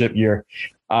championship year.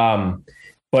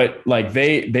 But like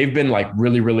they've been like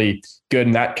really, really good.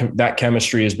 And that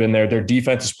chemistry has been there. Their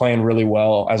defense is playing really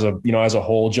well as a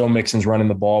whole. Joe Mixon's running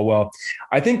the ball well.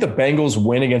 I think the Bengals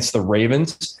win against the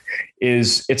Ravens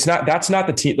that's not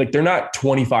the team. Like they're not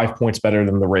 25 points better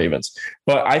than the Ravens,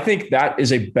 but I think that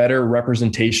is a better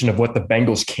representation of what the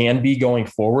Bengals can be going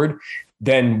forward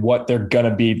than what they're going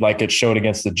to be like it showed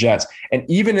against the Jets. And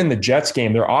even in the Jets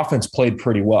game, their offense played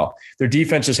pretty well. Their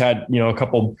defense just had, a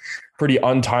couple pretty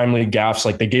untimely gaffes.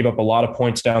 Like they gave up a lot of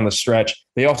points down the stretch.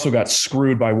 They also got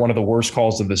screwed by one of the worst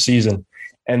calls of the season.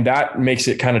 And that makes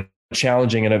it kind of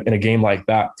challenging in a game like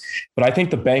that. But I think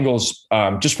the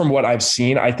Bengals, just from what I've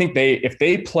seen, I think if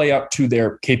they play up to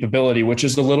their capability, which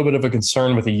is a little bit of a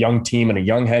concern with a young team and a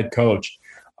young head coach,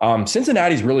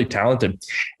 Cincinnati's really talented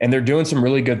and they're doing some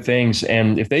really good things.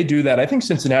 And if they do that, I think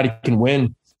Cincinnati can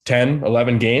win 10,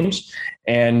 11 games.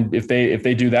 And if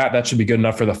they do that, that should be good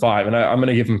enough for the 5. And I'm going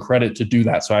to give them credit to do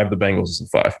that. So I have the Bengals as a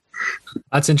 5.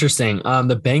 That's interesting.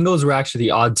 The Bengals were actually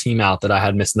the odd team out that I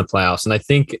had missed in the playoffs. And I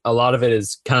think a lot of it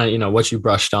is kind of, what you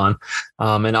brushed on.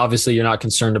 And obviously you're not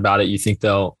concerned about it. You think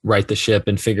they'll right the ship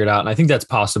and figure it out. And I think that's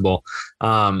possible.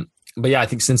 But yeah, I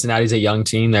think Cincinnati's a young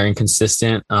team. They're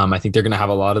inconsistent. I think they're going to have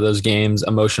a lot of those games,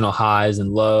 emotional highs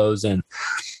and lows. And,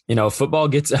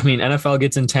 NFL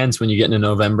gets intense when you get into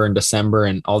November and December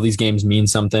and all these games mean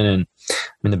something. And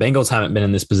the Bengals haven't been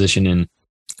in this position in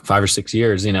 5 or 6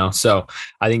 years, so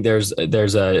I think there's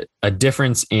a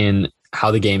difference in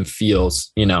how the game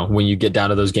feels, when you get down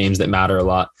to those games that matter a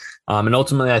lot. And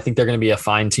ultimately I think they're going to be a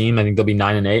fine team. I think they'll be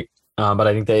 9-8. But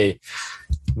I think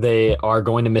they are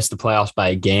going to miss the playoffs by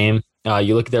a game.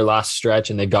 You look at their last stretch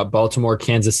and they've got Baltimore,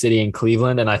 Kansas City, and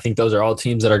Cleveland. And I think those are all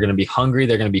teams that are going to be hungry.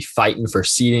 They're going to be fighting for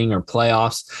seeding or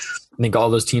playoffs. I think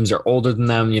all those teams are older than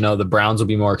them. The Browns will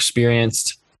be more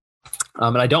experienced.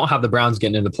 And I don't have the Browns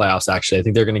getting into the playoffs, actually. I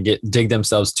think they're going to dig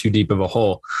themselves too deep of a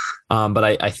hole. But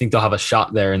I think they'll have a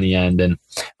shot there in the end. And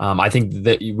I think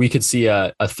that we could see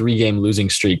a 3-game losing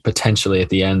streak potentially at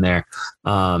the end there.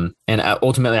 And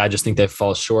ultimately, I just think they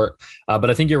fall short. But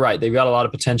I think you're right. They've got a lot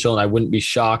of potential, and I wouldn't be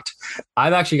shocked.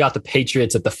 I've actually got the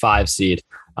Patriots at the 5 seed.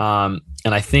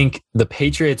 And I think the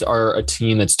Patriots are a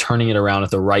team that's turning it around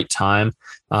at the right time.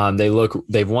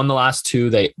 They've won the last 2.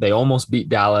 They almost beat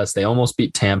Dallas. They almost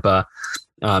beat Tampa.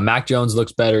 Mac Jones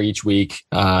looks better each week.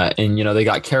 And they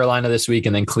got Carolina this week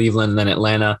and then Cleveland and then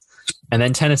Atlanta and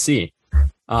then Tennessee.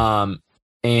 I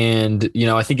don't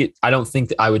think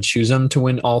that I would choose them to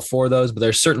win all 4 of those, but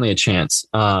there's certainly a chance.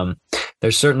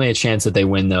 There's certainly a chance that they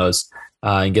win those.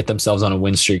 And get themselves on a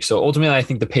win streak. So ultimately, I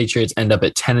think the Patriots end up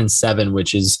at 10-7,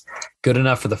 which is good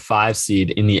enough for the 5 seed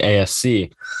in the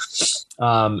AFC.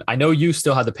 I know you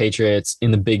still had the Patriots in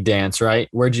the big dance, right?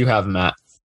 Where'd you have them at?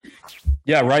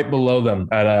 Yeah, right below them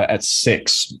at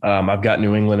 6. I've got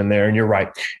New England in there, and you're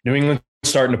right. New England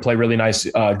starting to play really nice,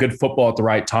 good football at the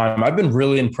right time. I've been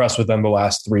really impressed with them the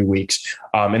last 3 weeks.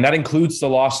 And that includes the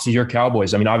loss to your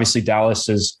Cowboys. I mean, obviously Dallas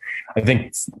is, I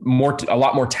think, a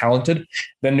lot more talented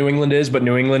than New England is, but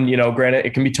New England, granted,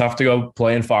 it can be tough to go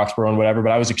play in Foxborough and whatever,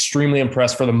 but I was extremely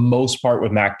impressed for the most part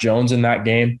with Mac Jones in that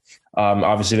game.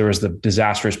 Obviously there was the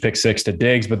disastrous pick 6 to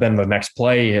Diggs, but then the next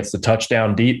play he hits the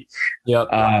touchdown deep. Yep.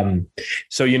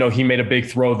 So, he made a big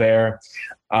throw there.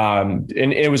 And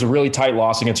it was a really tight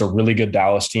loss against a really good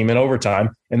Dallas team in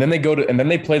overtime. And then they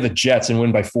play the Jets and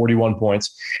win by 41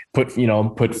 points, put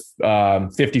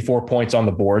 54 points on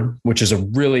the board, which is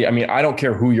I don't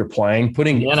care who you're playing,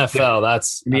 putting the NFL,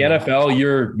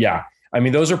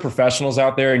 NFL, those are professionals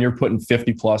out there and you're putting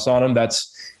 50 plus on them.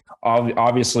 That's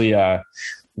obviously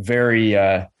very,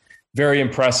 very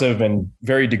impressive and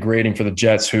very degrading for the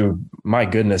Jets, who, my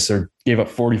goodness, they gave up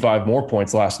 45 more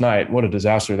points last night. What a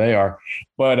disaster they are.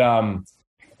 But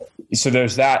so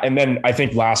there's that. And then I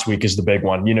think last week is the big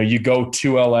one. You go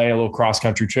to LA, a little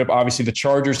cross-country trip. Obviously, the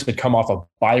Chargers had come off a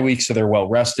bye week, so they're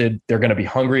well-rested. They're going to be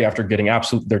hungry after getting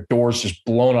their doors just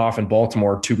blown off in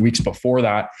Baltimore 2 weeks before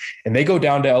that. And they go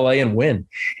down to LA and win.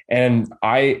 And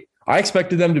I I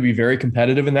expected them to be very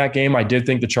competitive in that game. I did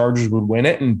think the Chargers would win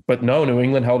it, but no, New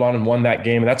England held on and won that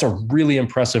game. And that's a really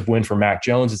impressive win for Mac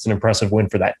Jones. It's an impressive win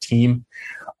for that team.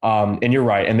 And you're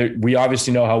right. And we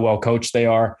obviously know how well coached they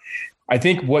are. I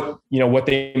think what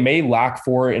they may lack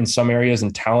for in some areas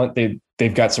in talent,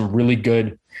 they've got some really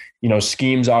good,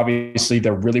 schemes. Obviously,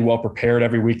 they're really well prepared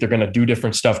every week. They're going to do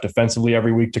different stuff defensively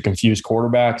every week to confuse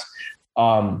quarterbacks.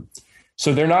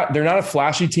 So they're not a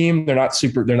flashy team. They're not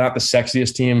the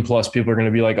sexiest team. Plus, people are going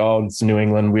to be like, "Oh, it's New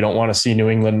England. We don't want to see New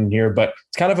England in here." But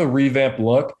it's kind of a revamped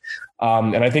look.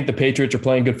 And I think the Patriots are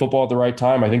playing good football at the right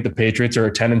time. I think the Patriots are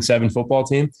a 10-7 football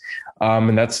team,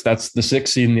 and that's the 6th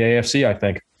seed in the AFC. I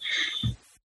think.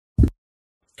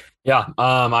 Yeah,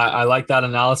 I like that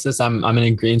analysis. I'm in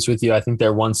agreement with you. I think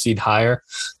they're 1 seed higher,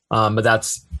 but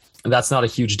that's not a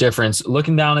huge difference.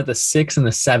 Looking down at the 6 and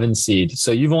the 7 seed,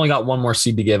 so you've only got one more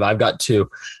seed to give. I've got 2.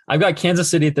 I've got Kansas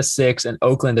City at the 6 and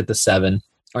Oakland at the 7,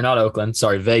 or not Oakland,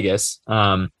 sorry, Vegas.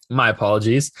 My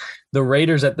apologies. The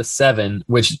Raiders at the 7,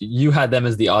 which you had them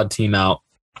as the odd team out,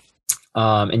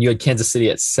 and you had Kansas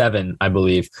City at 7, I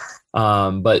believe.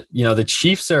 But the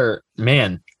Chiefs are,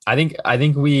 man. I think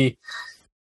the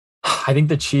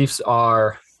Chiefs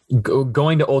are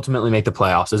going to ultimately make the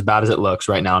playoffs, as bad as it looks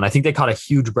right now. And I think they caught a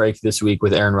huge break this week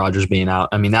with Aaron Rodgers being out.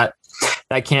 I mean, that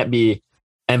can't be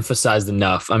emphasized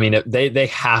enough. I mean, they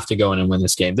have to go in and win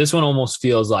this game. This one almost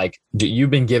feels like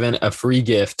you've been given a free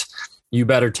gift. You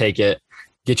better take it,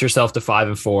 get yourself to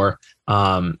 5-4,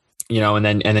 and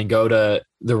then go to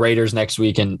the Raiders next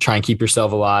week and try and keep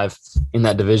yourself alive in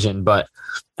that division. But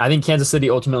I think Kansas City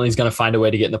ultimately is going to find a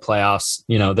way to get in the playoffs.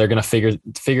 They're going to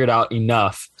figure it out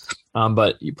enough.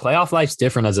 But playoff life's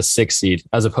different as a 6 seed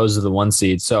as opposed to the 1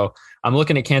 seed. So I'm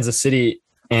looking at Kansas City,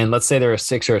 and let's say they're a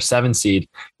 6 or a 7 seed.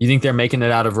 You think they're making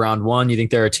it out of round 1? You think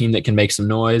they're a team that can make some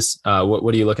noise?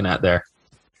 What are you looking at there?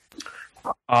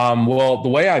 Well, the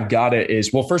way I've got it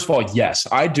is, well, first of all, yes,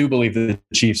 I do believe the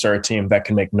Chiefs are a team that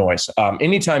can make noise.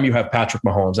 Anytime you have Patrick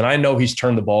Mahomes, and I know he's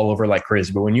turned the ball over like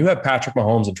crazy, but when you have Patrick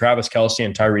Mahomes and Travis Kelce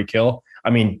and Tyreek Hill, I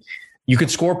mean, you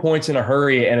could score points in a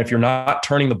hurry. And if you're not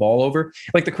turning the ball over,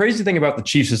 like the crazy thing about the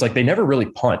Chiefs is like they never really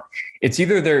punt. It's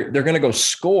either they're going to go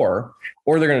score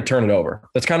or they're going to turn it over.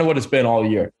 That's kind of what it's been all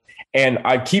year. And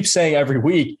I keep saying every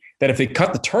week that if they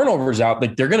cut the turnovers out,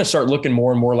 like they're going to start looking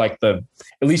more and more like at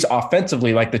least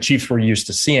offensively, like the Chiefs were used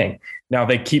to seeing. Now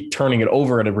they keep turning it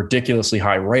over at a ridiculously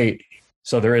high rate.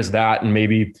 So there is that. And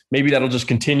maybe that'll just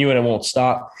continue and it won't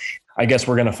stop. I guess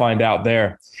we're going to find out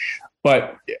there.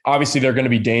 But obviously they're going to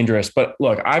be dangerous. But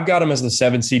look, I've got them as the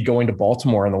 7 seed going to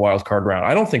Baltimore in the wild card round.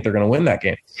 I don't think they're going to win that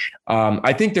game.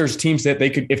 I think there's teams that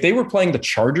they could, if they were playing the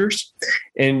Chargers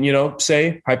and,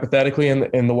 say hypothetically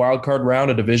in the wild card round,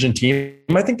 a division team,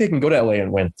 I think they can go to LA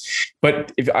and win.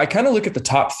 But if I kind of look at the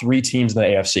top 3 teams in the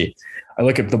AFC, I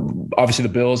look at obviously the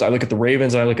Bills, I look at the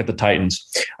Ravens, and I look at the Titans.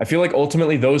 I feel like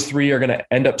ultimately those 3 are going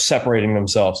to end up separating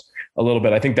themselves a little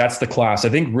bit. I think that's the class. I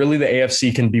think really the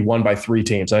AFC can be won by 3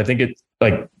 teams. I think it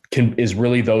is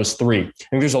really those 3. I think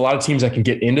there's a lot of teams that can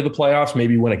get into the playoffs,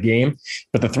 maybe win a game,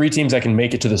 but the 3 teams that can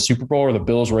make it to the Super Bowl are the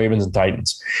Bills, Ravens, and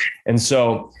Titans. And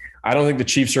so I don't think the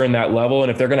Chiefs are in that level. And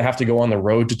if they're going to have to go on the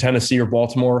road to Tennessee or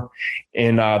Baltimore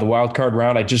in the wild card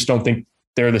round, I just don't think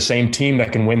they're the same team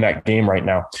that can win that game right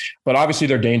now. But obviously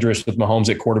they're dangerous with Mahomes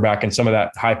at quarterback and some of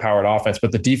that high-powered offense.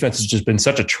 But the defense has just been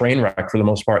such a train wreck for the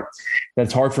most part that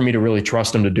it's hard for me to really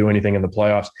trust them to do anything in the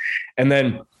playoffs. And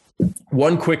then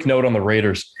one quick note on the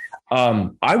Raiders.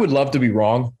 I would love to be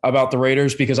wrong about the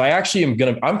Raiders because I actually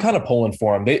I'm kind of pulling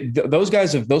for them.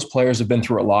 Those players have been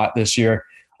through a lot this year.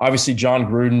 Obviously, John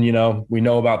Gruden, we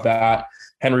know about that.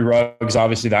 Henry Ruggs,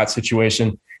 obviously that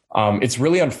situation. It's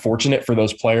really unfortunate for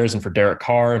those players and for Derek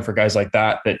Carr and for guys like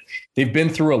that they've been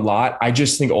through a lot. I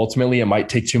just think ultimately it might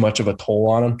take too much of a toll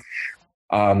on them.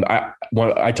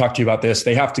 I talked to you about this.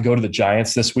 They have to go to the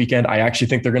Giants this weekend. I actually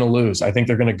think they're going to lose. I think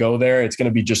they're going to go there. It's going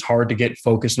to be just hard to get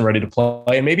focused and ready to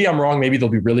play. And maybe I'm wrong. Maybe they'll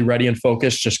be really ready and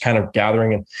focused, just kind of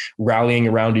gathering and rallying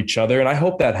around each other. And I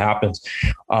hope that happens.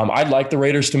 I'd like the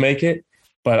Raiders to make it.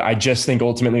 But I just think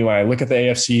ultimately when I look at the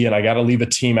AFC and I got to leave a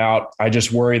team out, I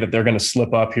just worry that they're going to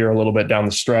slip up here a little bit down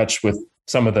the stretch with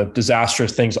some of the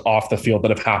disastrous things off the field that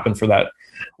have happened for that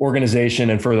organization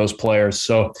and for those players.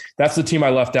 So that's the team I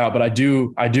left out. But I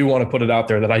do want to put it out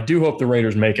there that I do hope the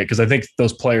Raiders make it because I think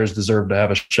those players deserve to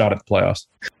have a shot at the playoffs.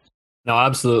 No,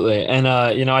 absolutely. And,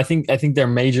 I think their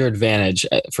major advantage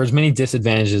for as many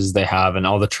disadvantages as they have and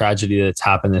all the tragedy that's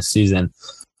happened this season,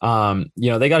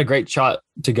 they got a great shot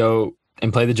to go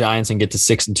and play the Giants and get to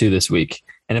 6-2 this week.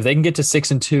 And if they can get to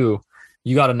 6-2,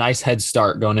 you got a nice head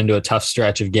start going into a tough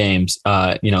stretch of games,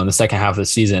 in the second half of the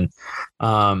season.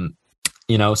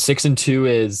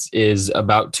 6-2 is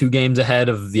about 2 games ahead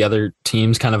of the other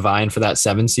teams kind of vying for that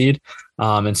 7 seed.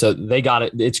 And so they got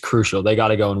it. It's crucial. They got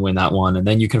to go and win that one. And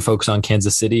then you can focus on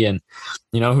Kansas City. And,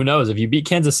 who knows, if you beat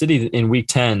Kansas City in week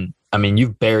 10, I mean,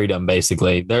 you've buried them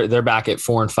basically. They're back at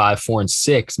 4-5,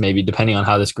 4-6, maybe depending on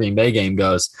how this Green Bay game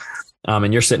goes.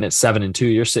 And you're sitting at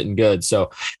 7-2, you're sitting good.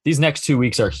 So these next 2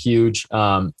 weeks are huge,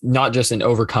 not just in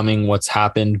overcoming what's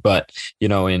happened, but,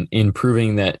 in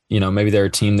proving that, maybe they're a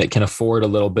team that can afford a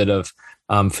little bit of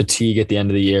fatigue at the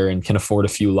end of the year and can afford a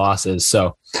few losses.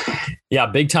 So yeah,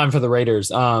 big time for the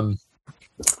Raiders.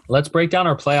 Let's break down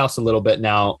our playoffs a little bit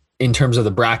now in terms of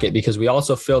the bracket, because we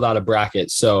also filled out a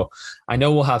bracket. So I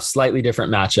know we'll have slightly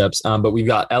different matchups, but we've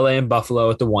got LA and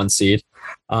Buffalo at the 1 seed.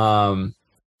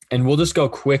 And we'll just go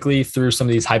quickly through some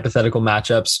of these hypothetical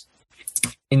matchups.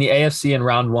 In the AFC in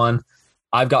round 1,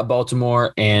 I've got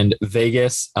Baltimore and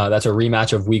Vegas. That's a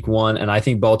rematch of week 1. And I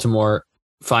think Baltimore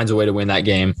finds a way to win that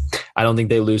game. I don't think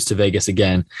they lose to Vegas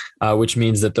again, which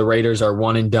means that the Raiders are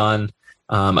 1 and done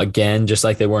again, just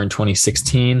like they were in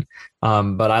 2016.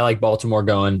 But I like Baltimore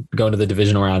going to the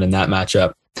divisional round in that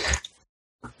matchup.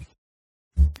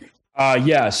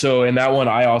 So in that one,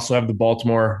 I also have the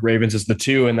Baltimore Ravens as the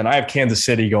 2, and then I have Kansas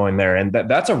City going there. And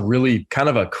that's a really kind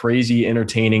of a crazy,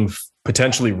 entertaining,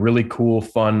 potentially really cool,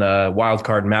 fun wild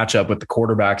card matchup with the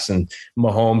quarterbacks and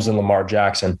Mahomes and Lamar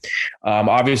Jackson.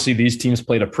 Obviously, these teams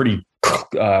played a pretty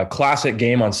classic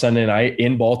game on Sunday night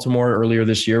in Baltimore earlier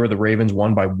this year, where the Ravens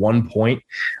won by 1 point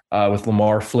with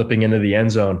Lamar flipping into the end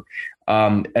zone.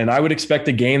 And I would expect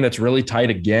a game that's really tight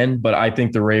again, but I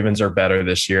think the Ravens are better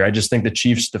this year. I just think the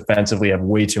Chiefs defensively have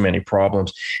way too many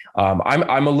problems.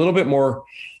 I'm a little bit more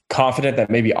confident that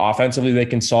maybe offensively they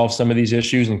can solve some of these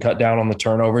issues and cut down on the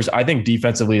turnovers. I think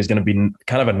defensively is going to be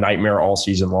kind of a nightmare all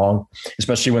season long,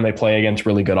 especially when they play against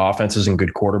really good offenses and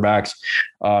good quarterbacks.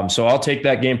 So I'll take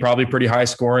that game, probably pretty high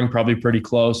scoring, probably pretty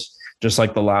close, just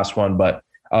like the last one. But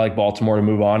I like Baltimore to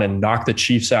move on and knock the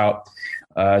Chiefs out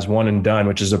as 1 and done,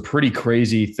 which is a pretty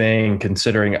crazy thing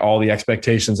considering all the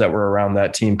expectations that were around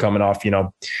that team coming off,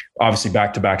 obviously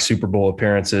back-to-back Super Bowl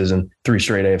appearances and 3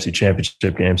 straight AFC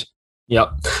championship games.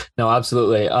 Yep. No,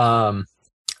 absolutely.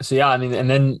 So yeah, I mean, and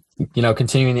then,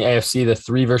 continuing the AFC, the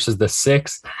 3 versus the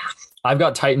 6, I've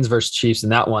got Titans versus Chiefs in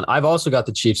that one. I've also got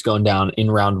the Chiefs going down in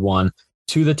round 1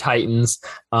 to the Titans.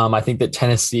 I think that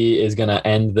Tennessee is going to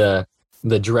end the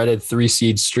dreaded 3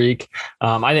 seed streak.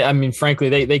 I mean, frankly,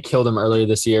 they killed them earlier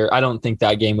this year. I don't think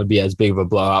that game would be as big of a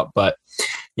blowout, but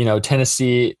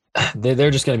Tennessee,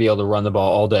 they're just going to be able to run the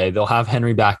ball all day. They'll have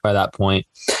Henry back by that point.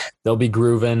 They'll be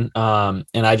grooving. And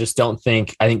I just I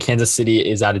think Kansas City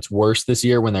is at its worst this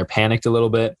year when they're panicked a little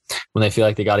bit, when they feel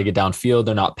like they got to get downfield.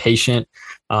 They're not patient.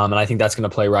 And I think that's going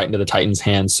to play right into the Titans'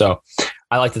 hands. So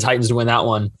I like the Titans to win that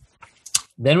one.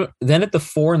 Then at the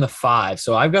 4 and the 5.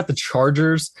 So I've got the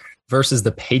Chargers versus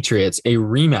the Patriots, a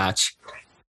rematch.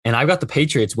 And I've got the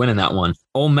Patriots winning that one.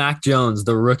 Old Mac Jones,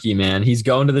 the rookie, man, he's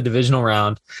going to the divisional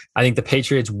round. I think the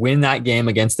Patriots win that game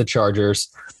against the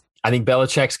Chargers. I think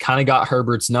Belichick's kind of got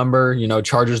Herbert's number.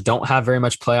 Chargers don't have very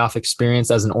much playoff experience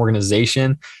as an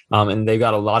organization. And they've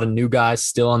got a lot of new guys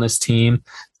still on this team.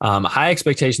 High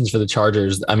expectations for the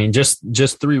Chargers. I mean,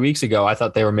 just 3 weeks ago, I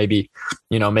thought they were maybe,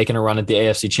 making a run at the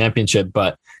AFC Championship,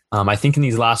 but I think in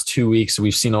these last 2 weeks,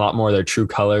 we've seen a lot more of their true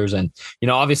colors. And,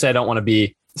 obviously I don't want to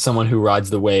be someone who rides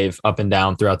the wave up and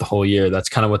down throughout the whole year. That's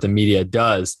kind of what the media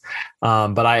does.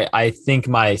 But I think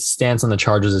my stance on the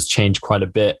Chargers has changed quite a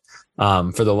bit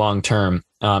for the long term.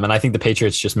 And I think the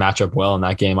Patriots just match up well in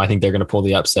that game. I think they're going to pull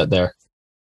the upset there.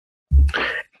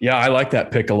 Yeah, I like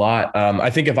that pick a lot. I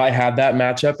think if I had that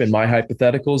matchup in my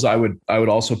hypotheticals, I would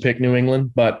also pick New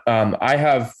England. But I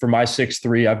have for my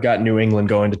 6-3, I've got New England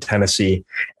going to Tennessee.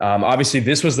 Obviously,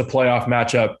 this was the playoff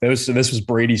matchup. This was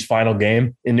Brady's final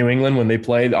game in New England when they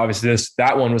played. Obviously,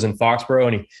 that one was in Foxborough,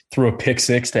 and he threw a pick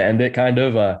 6 to end it. Kind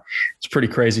of, it's pretty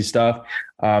crazy stuff.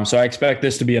 So I expect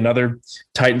this to be another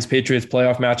Titans-Patriots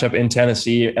playoff matchup in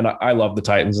Tennessee, and I love the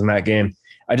Titans in that game.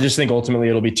 I just think ultimately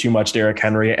it'll be too much Derrick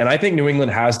Henry. And I think New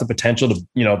England has the potential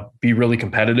to, be really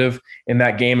competitive in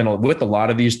that game. And with a lot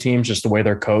of these teams, just the way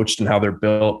they're coached and how they're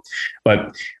built.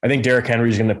 But I think Derrick Henry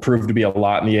is going to prove to be a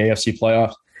lot in the AFC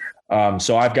playoffs.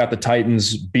 So I've got the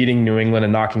Titans beating New England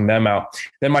and knocking them out.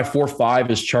 Then my 4-5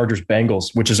 is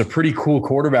Chargers-Bengals, which is a pretty cool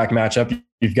quarterback matchup.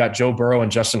 You've got Joe Burrow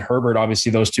and Justin Herbert,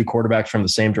 obviously those 2 quarterbacks from the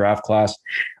same draft class.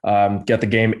 Get the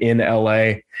game in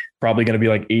LA. Probably going to be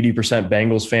like 80%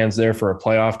 Bengals fans there for a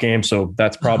playoff game. So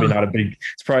that's probably not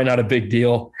a big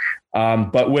deal.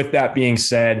 But with that being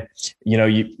said,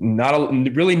 really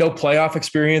no playoff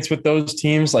experience with those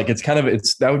teams. Like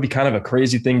that would be kind of a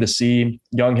crazy thing to see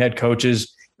young head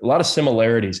coaches a lot of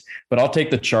similarities, but I'll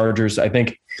take the Chargers. I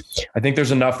think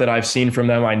there's enough that I've seen from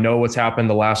them. I know what's happened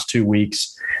the last 2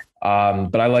 weeks.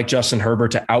 But I like Justin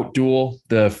Herbert to outduel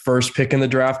the first pick in the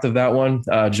draft of that one,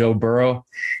 Joe Burrow.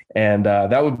 And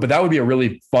that would be a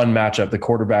really fun matchup, the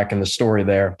quarterback and the story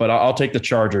there. But I'll take the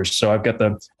Chargers. So I've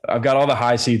got all the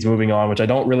high seeds moving on, which I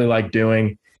don't really like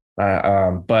doing.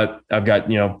 But I've got,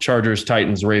 Chargers,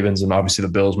 Titans, Ravens, and obviously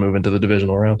the Bills moving to the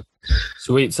divisional round.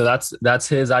 Sweet. So that's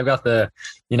his. I've got the,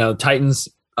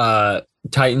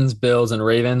 Titans, Bills, and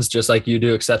Ravens, just like you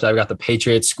do, except I've got the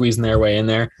Patriots squeezing their way in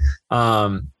there.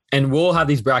 And we'll have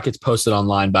these brackets posted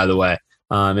online, by the way.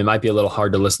 It might be a little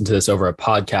hard to listen to this over a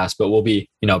podcast, but we'll be,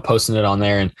 posting it on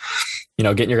there and,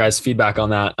 getting your guys' feedback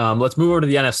on that. Let's move over to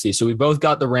the NFC. So we both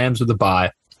got the Rams with the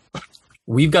bye.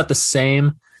 We've got the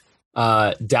same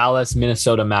Dallas,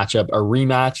 Minnesota matchup, a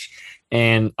rematch.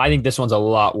 And I think this one's a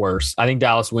lot worse. I think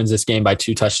Dallas wins this game by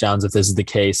 2 touchdowns if this is the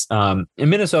case. And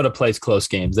Minnesota plays close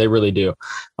games. They really do.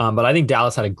 But I think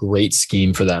Dallas had a great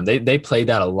scheme for them. They played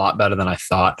that a lot better than I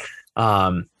thought.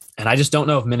 And I just don't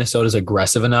know if Minnesota's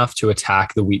aggressive enough to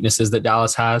attack the weaknesses that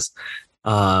Dallas has.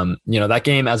 That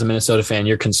game, as a Minnesota fan,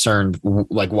 you're concerned,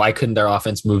 like, why couldn't their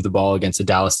offense move the ball against a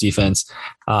Dallas defense?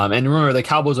 And remember, the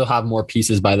Cowboys will have more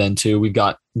pieces by then too. We've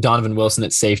got Donovan Wilson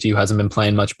at safety, who hasn't been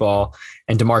playing much ball,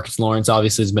 and DeMarcus Lawrence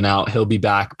obviously has been out. He'll be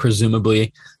back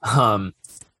presumably, well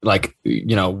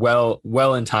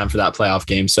in time for that playoff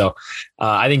game. So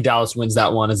I think Dallas wins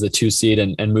that one as the 2 seed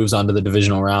and moves on to the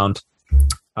divisional round.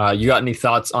 You got any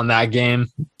thoughts on that game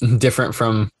different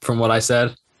from what I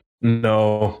said?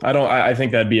 No, I don't. I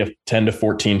think that'd be a 10 to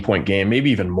 14 point game,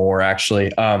 maybe even more, actually.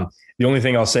 The only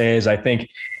thing I'll say is I think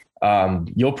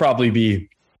you'll probably be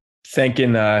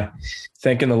thanking the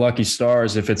lucky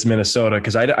stars if it's Minnesota,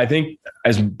 because I think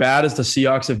as bad as the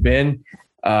Seahawks have been,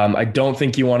 I don't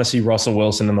think you want to see Russell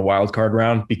Wilson in the wild card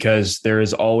round, because there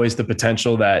is always the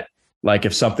potential that, like,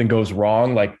 if something goes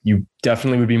wrong, like, you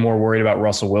definitely would be more worried about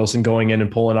Russell Wilson going in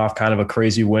and pulling off kind of a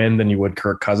crazy win than you would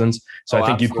Kirk Cousins. So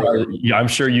I think I'm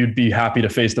sure you'd be happy to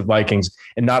face the Vikings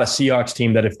and not a Seahawks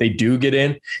team that, if they do get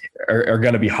in, are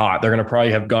going to be hot. They're going to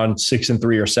probably have gone 6-3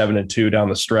 or 7-2 down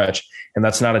the stretch. And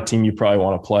that's not a team you probably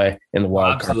want to play in the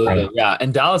wild card. Absolutely. Yeah.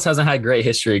 And Dallas hasn't had great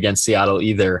history against Seattle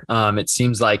either. It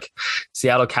seems like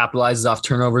Seattle capitalizes off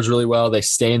turnovers really well. They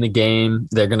stay in the game.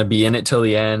 They're going to be in it till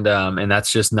the end. And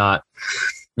that's just not,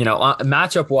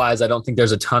 matchup wise, I don't think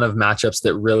there's a ton of matchups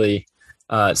that really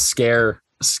scare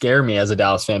me as a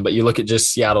Dallas fan. But you look at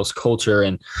just Seattle's culture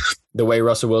and the way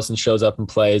Russell Wilson shows up and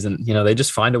plays, and, they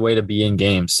just find a way to be in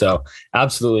games. So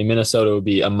absolutely, Minnesota would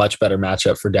be a much better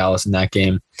matchup for Dallas in that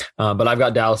game. But I've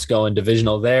got Dallas going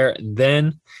divisional there. And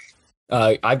then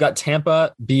I've got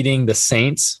Tampa beating the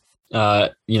Saints,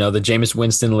 the Jameis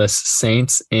Winston-less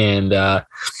Saints. And I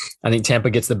think Tampa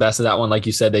gets the best of that one. Like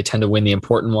you said, they tend to win the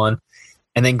important one.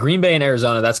 And then Green Bay and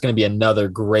Arizona, that's going to be another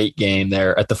great game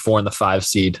there at the 4 and the 5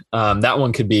 seed. That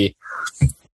one could be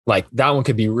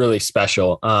really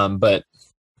special. But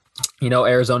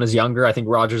Arizona's younger. I think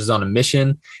Rodgers is on a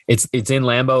mission. It's in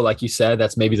Lambeau, like you said.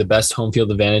 That's maybe the best home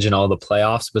field advantage in all the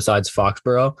playoffs besides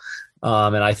Foxborough.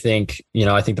 And I think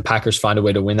the Packers find a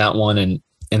way to win that one, and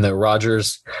the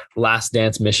Rodgers last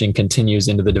dance mission continues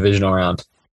into the divisional round.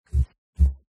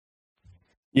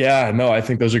 Yeah, no, I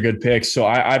think those are good picks. So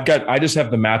I just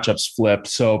have the matchups flipped.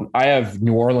 So I have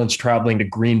New Orleans traveling to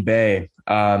Green Bay.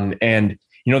 And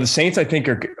the Saints, I think,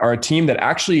 are a team that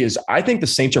actually is, I think the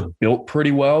Saints are built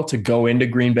pretty well to go into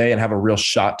Green Bay and have a real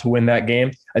shot to win that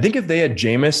game. I think if they had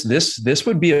Jameis, this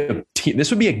would be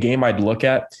a game I'd look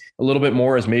at a little bit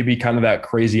more as maybe kind of that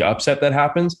crazy upset that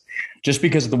happens, just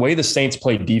because of the way the Saints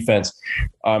play defense.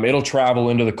 It'll travel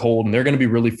into the cold, and they're going to be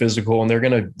really physical, and they're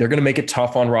going to make it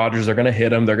tough on Rodgers. They're going to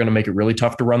hit him. They're going to make it really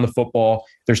tough to run the football.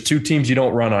 There's 2 teams you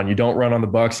don't run on. You don't run on the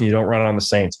Bucs, and you don't run on the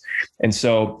Saints. And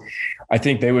so I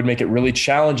think they would make it really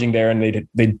challenging there, and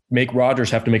they'd make Rodgers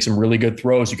have to make some really good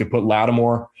throws. You could put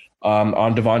Lattimore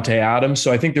on Devontae Adams.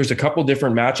 So I think there's a couple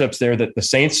different matchups there that the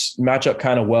Saints match up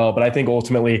kind of well. But I think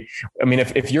ultimately, I mean,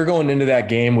 if you're going into that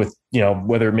game with,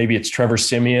 whether maybe it's Trevor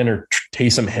Siemian or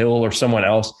Taysom Hill or someone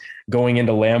else going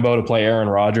into Lambeau to play Aaron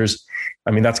Rodgers,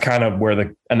 I mean, that's kind of where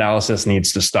the analysis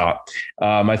needs to stop.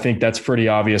 I think that's pretty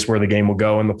obvious where the game will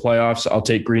go in the playoffs. I'll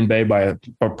take Green Bay by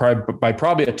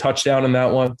probably a touchdown in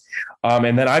that one.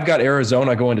 And then I've got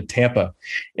Arizona going to Tampa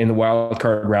in the wild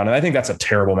card round. And I think that's a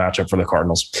terrible matchup for the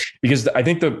Cardinals, because I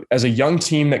think as a young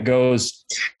team that goes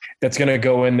that's going to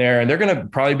go in there, and they're going to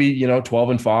probably be,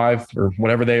 12-5 or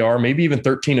whatever they are, maybe even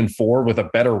 13-4 with a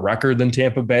better record than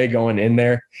Tampa Bay going in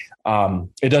there.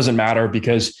 It doesn't matter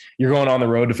because you're going on the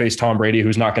road to face Tom Brady,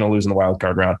 who's not going to lose in the wild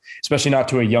card round, especially not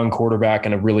to a young quarterback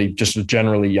and just a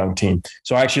generally young team.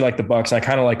 So I actually like the Bucs. I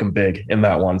kind of like them big in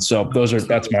that one. So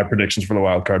that's my predictions for the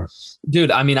wild card.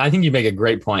 Dude, I mean, I think you make a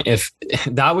great point. If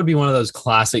that would be one of those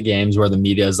classic games where the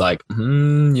media is like,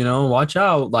 watch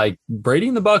out. Like Brady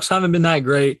and the Bucs haven't been that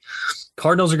great.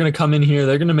 Cardinals are going to come in here.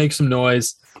 They're going to make some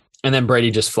noise. And then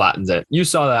Brady just flattens it. You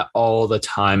saw that all the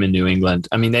time in New England.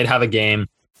 I mean, they'd have a game.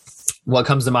 What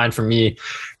comes to mind for me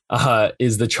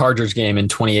is the Chargers game in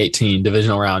 2018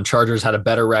 divisional round. Chargers had a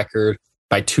better record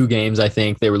by 2 games. I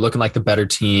think they were looking like the better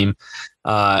team.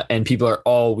 And people are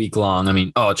all week long. I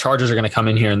mean, Chargers are going to come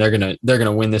in here and they're going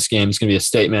to win this game. It's going to be a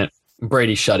statement.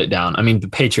 Brady shut it down. I mean, the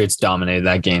Patriots dominated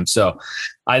that game. So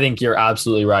I think you're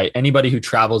absolutely right. Anybody who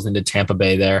travels into Tampa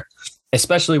Bay there,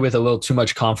 especially with a little too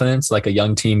much confidence, like a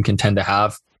young team can tend to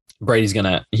have, Brady's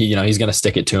he's gonna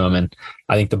stick it to him, and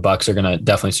I think the Bucs are gonna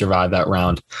definitely survive that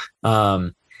round.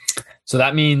 So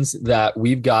that means that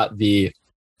we've got the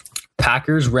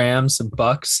Packers, Rams,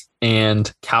 Bucs,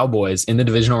 and Cowboys in the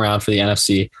divisional round for the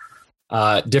NFC.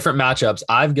 Different matchups.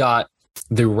 I've got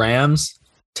the Rams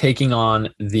taking on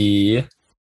the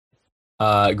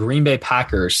Green Bay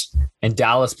Packers and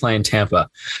Dallas playing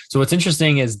Tampa. So what's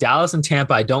interesting is Dallas and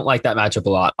Tampa, I don't like that matchup a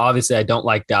lot. Obviously, I don't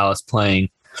like Dallas playing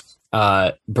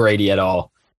Brady at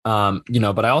all.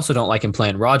 But I also don't like him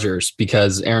playing Rodgers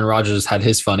because Aaron Rodgers had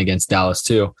his fun against Dallas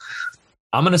too.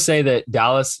 I'm going to say that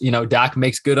Dallas, Dak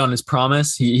makes good on his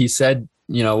promise. He said,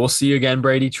 we'll see you again,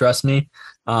 Brady. Trust me.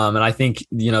 And I think,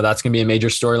 that's going to be a major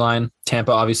storyline.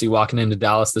 Tampa obviously walking into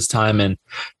Dallas this time. And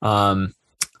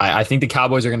I think the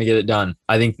Cowboys are going to get it done.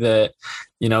 I think that,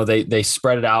 they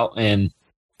spread it out and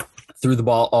threw the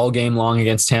ball all game long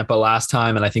against Tampa last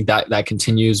time. And I think that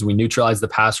continues. We neutralized the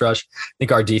pass rush. I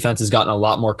think our defense has gotten a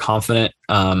lot more confident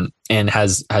and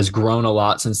has grown a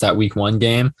lot since that week 1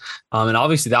 game. And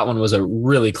obviously that one was a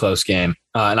really close game.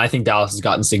 And I think Dallas has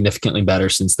gotten significantly better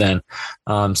since then.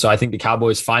 So I think the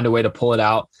Cowboys find a way to pull it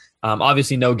out.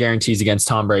 Obviously no guarantees against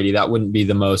Tom Brady. That wouldn't be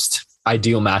the most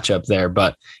ideal matchup there,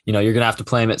 but you're going to have to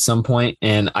play him at some point.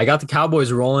 And I got the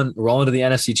Cowboys rolling to the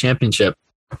NFC Championship.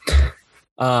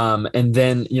 And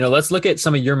then, let's look at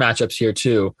some of your matchups here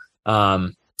too,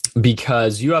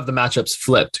 because you have the matchups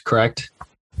flipped, correct?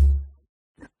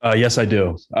 Yes, I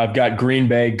do. I've got Green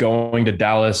Bay going to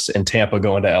Dallas and Tampa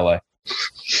going to LA.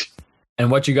 And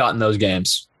what you got in those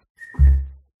games?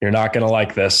 You're not going to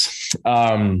like this.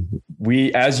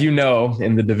 We, as you know,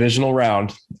 in the divisional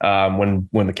round,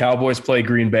 when the Cowboys play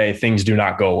Green Bay, things do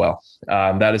not go well.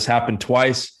 That has happened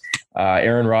twice.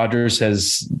 Aaron Rodgers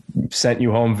has sent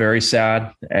you home very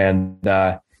sad. And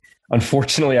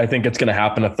unfortunately, I think it's going to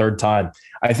happen a third time.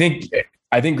 I think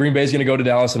Green Bay is going to go to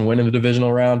Dallas and win in the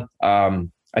divisional round.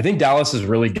 I think Dallas is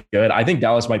really good. I think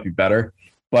Dallas might be better,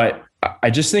 but I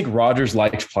just think Rodgers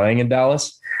likes playing in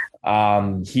Dallas.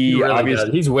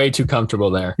 He's way too comfortable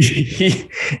there. He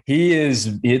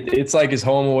is. It's like his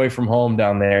home away from home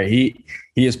down there. He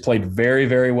has played very,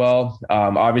 very well.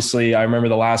 Obviously, I remember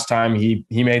the last time he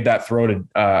made that throw to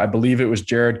I believe it was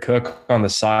Jared Cook on the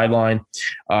sideline.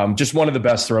 Just one of the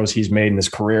best throws he's made in his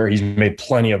career. He's made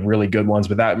plenty of really good ones,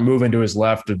 but that move into his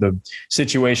left, the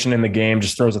situation in the game,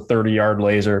 just throws a 30-yard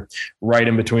laser right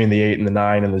in between the 8 and the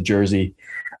 9 in the jersey.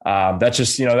 That's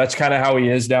just that's kind of how he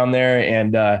is down there,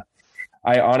 and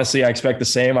I honestly expect the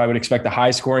same. I would expect a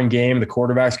high-scoring game, the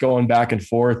quarterbacks going back and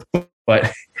forth,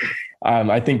 but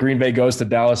I think Green Bay goes to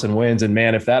Dallas and wins. And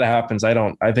man, if that happens,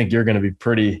 I think you're going to be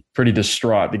pretty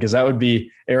distraught because that would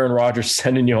be Aaron Rodgers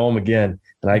sending you home again.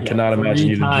 And I cannot imagine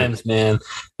you times, man.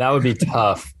 That would be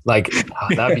tough.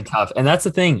 That'd be tough. And that's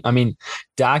the thing. I mean,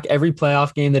 Dak, every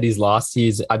playoff game that he's lost,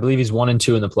 I believe he's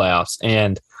 1-2 in the playoffs.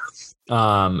 And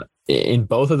in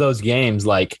both of those games,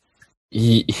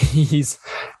 he's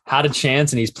had a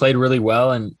chance and he's played really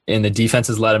well, and the defense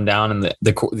has let him down, and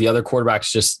the other quarterbacks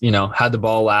just had the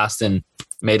ball last and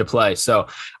made a play. So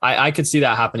I could see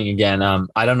that happening again.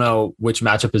 I don't know which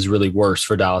matchup is really worse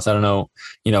for Dallas. I don't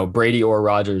know, Brady or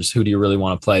Rodgers. Who do you really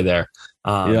want to play there?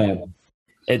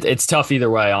 It's tough either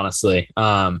way, honestly.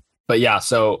 But yeah,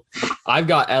 so I've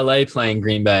got LA playing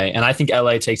Green Bay, and I think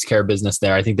LA takes care of business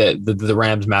there. I think that the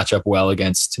Rams match up well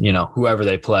against whoever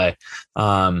they play.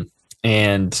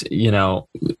 And,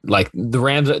 the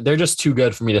Rams, they're just too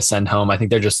good for me to send home. I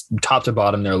think they're just top to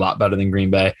bottom. They're a lot better than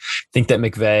Green Bay. I think that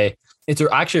McVay, it's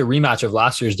actually a rematch of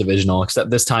last year's divisional,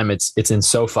 except this time it's in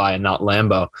SoFi and not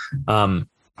Lambeau. And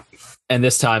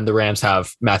this time the Rams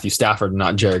have Matthew Stafford and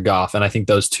not Jared Goff. And I think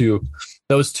those two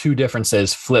those two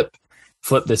differences flip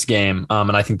this game.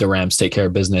 And I think the Rams take care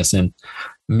of business and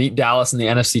meet Dallas in the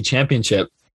NFC Championship.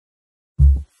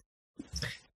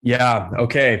 Yeah.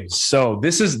 Okay. So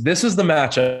this is the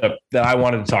matchup that I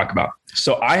wanted to talk about.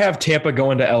 So I have Tampa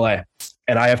going to LA,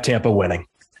 and I have Tampa winning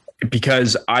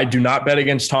because I do not bet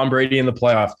against Tom Brady in the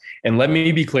playoffs. And let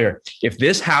me be clear, if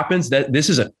this happens, that this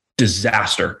is a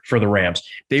disaster for the Rams.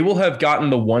 They will have gotten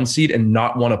the 1 seed and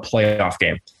not won a playoff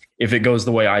game if it goes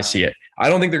the way I see it. I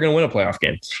don't think they're going to win a playoff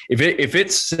game. If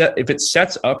it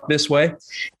sets up this way,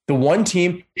 the one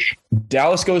team,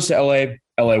 Dallas goes to LA,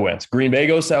 LA wins. Green Bay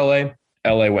goes to LA,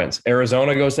 LA wins.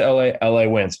 Arizona goes to LA, LA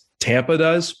wins. Tampa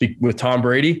does with Tom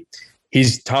Brady.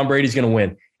 Tom Brady's going to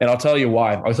win. And I'll tell you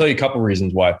why. I'll tell you a couple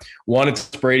reasons why. One, it's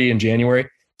Brady in January.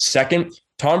 Second,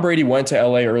 Tom Brady went to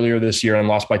LA earlier this year and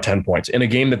lost by 10 points in a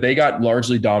game that they got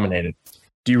largely dominated.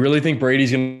 Do you really think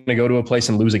Brady's going to go to a place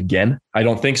and lose again? I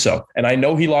don't think so. And I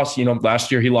know he lost,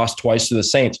 last year he lost twice to the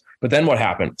Saints. But then what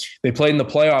happened? They played in the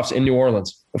playoffs in New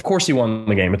Orleans. Of course he won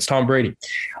the game. It's Tom Brady.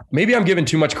 Maybe I'm giving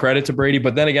too much credit to Brady,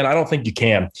 but then again, I don't think you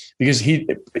can, because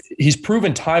he's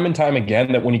proven time and time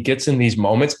again that when he gets in these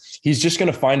moments, he's just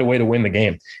going to find a way to win the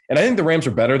game. And I think the Rams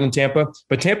are better than Tampa,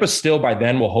 but Tampa still by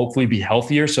then will hopefully be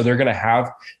healthier. So they're going to have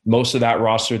most of that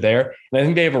roster there. And I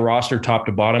think they have a roster top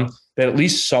to bottom that at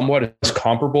least somewhat is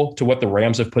comparable to what the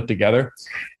Rams have put together.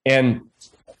 And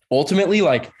ultimately,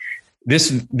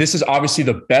 this is obviously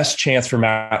the best chance for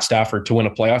Matt Stafford to win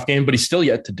a playoff game, but he's still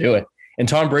yet to do it. And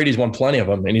Tom Brady's won plenty of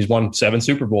them, and he's won 7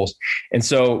 Super Bowls. And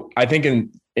so I think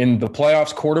in the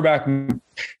playoffs,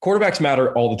 quarterbacks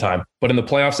matter all the time, but in the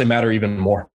playoffs, they matter even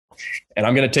more. And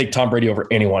I'm going to take Tom Brady over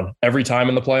anyone every time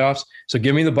in the playoffs. So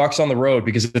give me the Bucs on the road,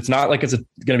 because it's not like it's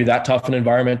going to be that tough an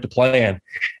environment to play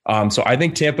in. So I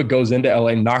think Tampa goes into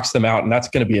LA, knocks them out, and that's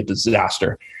going to be a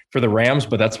disaster for the Rams,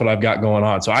 but that's what I've got going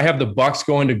on. So I have the Bucs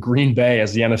going to Green Bay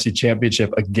as the NFC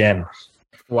Championship again.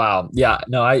 Wow. Yeah.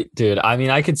 No, I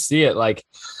could see it.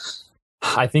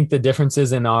 I think the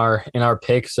differences in our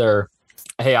picks are,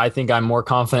 hey, I think I'm more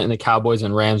confident in the Cowboys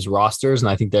and Rams rosters, and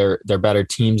I think they're better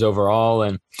teams overall,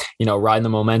 and riding the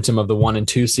momentum of the 1 and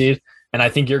 2 seed. And I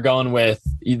think you're going with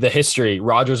the history,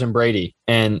 Rodgers and Brady,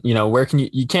 and where can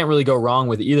you can't really go wrong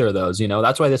with either of those.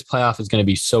 That's why this playoff is going to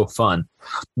be so fun,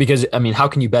 because how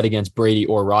can you bet against Brady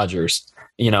or Rodgers?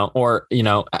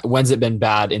 When's it been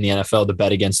bad in the NFL to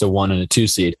bet against a 1 and a 2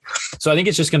 seed? So I think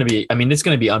it's just going to be, it's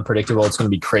going to be unpredictable. It's going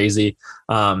to be crazy.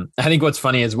 I think what's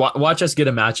funny is watch us get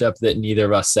a matchup that neither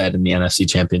of us said in the NFC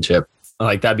Championship.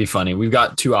 That'd be funny. We've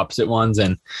got two opposite ones,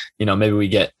 and, maybe we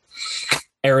get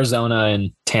Arizona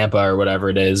and Tampa or whatever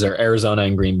it is, or Arizona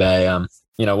and Green Bay.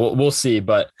 We'll see.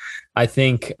 But I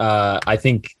think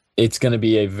it's going to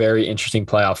be a very interesting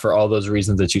playoff for all those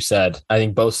reasons that you said. I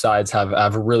think both sides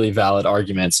have really valid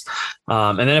arguments.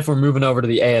 And then if we're moving over to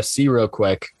the AFC real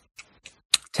quick,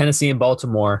 Tennessee and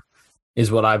Baltimore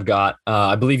is what I've got.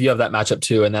 I believe you have that matchup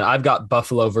too. And then I've got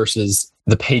Buffalo versus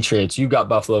the Patriots. You've got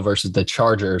Buffalo versus the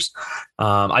Chargers.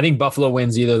 I think Buffalo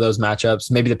wins either of those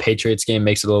matchups. Maybe the Patriots game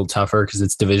makes it a little tougher because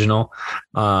it's divisional.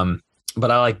 But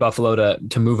I like Buffalo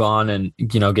to move on and,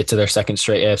 get to their second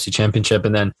straight AFC Championship.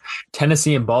 And then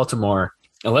Tennessee and Baltimore.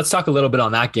 And let's talk a little bit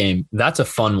on that game. That's a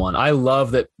fun one. I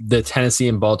love that the Tennessee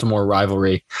and Baltimore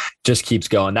rivalry just keeps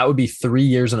going. That would be 3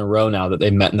 years in a row now that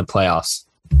they've met in the playoffs.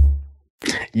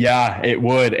 Yeah, it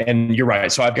would. And you're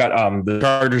right. So I've got the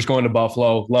Chargers going to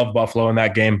Buffalo. Love Buffalo in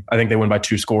that game. I think they win by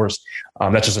 2 scores.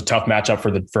 That's just a tough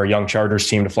matchup for a young Chargers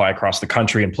team to fly across the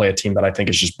country and play a team that I think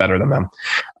is just better than them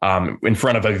in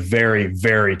front of a very,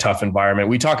 very tough environment.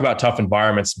 We talk about tough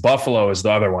environments. Buffalo is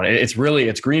the other one. It's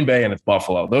Green Bay and it's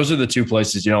Buffalo. Those are the 2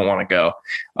 places you don't want to go.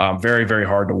 Very, very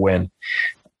hard to win.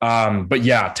 But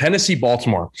yeah, Tennessee,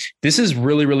 Baltimore. This is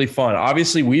really, really fun.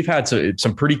 Obviously, we've had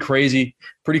some pretty crazy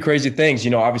things.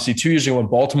 Obviously 2 years ago when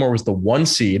Baltimore was the 1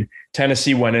 seed,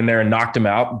 Tennessee went in there and knocked them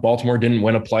out. Baltimore didn't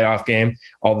win a playoff game.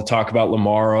 All the talk about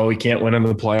Lamar, he can't win in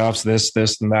the playoffs,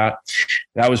 this, and that.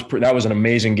 That was an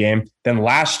amazing game. Then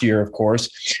last year, of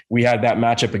course, we had that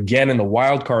matchup again in the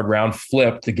wild card round,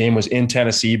 flipped. The game was in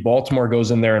Tennessee. Baltimore goes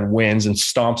in there and wins and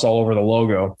stomps all over the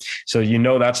logo. So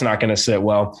that's not going to sit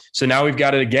well. So now we've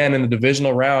got it again in the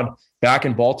divisional round back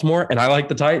in Baltimore, and I like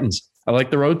the Titans. I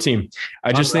like the road team.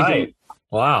 I just think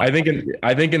wow. I think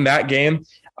in that game,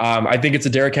 I think it's a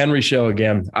Derrick Henry show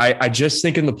again. I just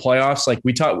think in the playoffs,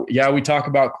 we talk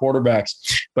about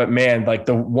quarterbacks, but man,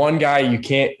 the one guy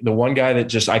that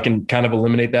just, I can kind of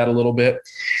eliminate that a little bit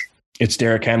It's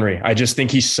Derrick Henry. I just think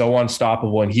he's so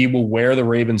unstoppable, and he will wear the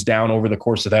Ravens down over the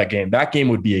course of that game. That game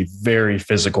would be a very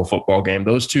physical football game.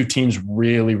 Those two teams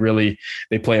really,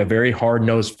 they play a very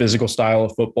hard-nosed physical style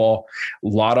of football. A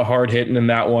lot of hard hitting in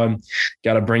that one.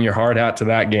 Got to bring your hard hat to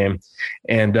that game.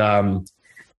 And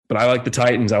but I like the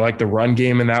Titans. I like the run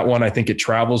game in that one. I think it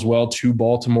travels well to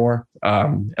Baltimore.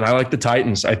 And I like the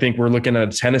Titans. I think we're looking at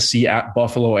a Tennessee at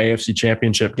Buffalo AFC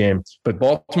Championship game. But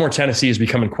Baltimore-Tennessee is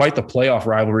becoming quite the playoff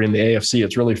rivalry in the AFC.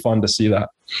 It's really fun to see that.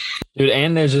 Dude,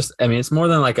 and there's just, I mean, it's more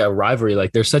than like a rivalry.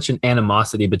 Like there's such an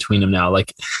animosity between them now.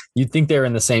 Like you'd think they're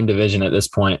in the same division at this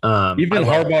point. Even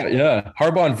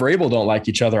Harbaugh and Vrabel don't like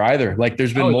each other either. Like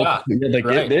there's been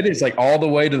it is like all the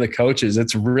way to the coaches.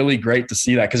 It's really great to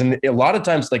see that, because a lot of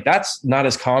times like that's not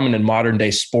as common in modern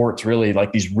day sports, really,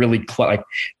 like these really like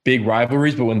big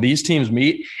rivalries. But when these teams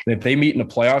meet, and if they meet in a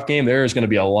playoff game, there is going to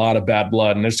be a lot of bad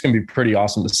blood, and it's going to be pretty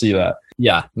awesome to see that.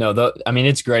 Yeah, no, I mean,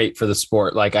 it's great for the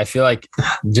sport. Like, I feel like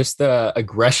just the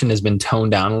aggression has been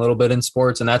toned down a little bit in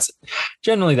sports, and that's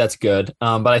good.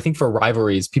 But I think for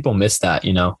rivalries, people miss that,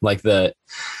 like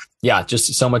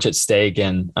just so much at stake.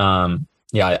 And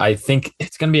I think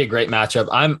it's going to be a great matchup.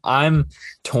 I'm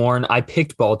torn. I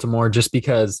picked Baltimore just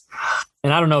because,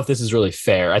 and I don't know if this is really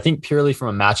fair. I think purely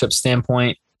from a matchup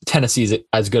standpoint, Tennessee's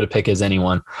as good a pick as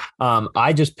anyone.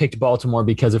 I just picked Baltimore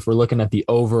because if we're looking at the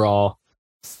overall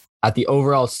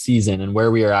season and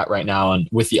where we are at right now, and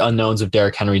with the unknowns of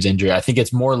Derrick Henry's injury, I think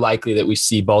it's more likely that we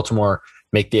see Baltimore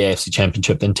make the AFC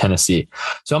Championship than Tennessee.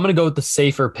 So I'm going to go with the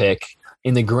safer pick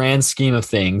in the grand scheme of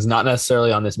things, not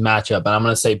necessarily on this matchup. And I'm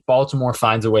going to say Baltimore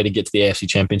finds a way to get to the AFC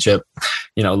Championship.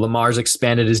 Lamar's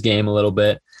expanded his game a little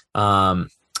bit. So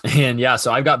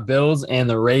I've got Bills and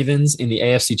the Ravens in the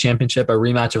AFC Championship, a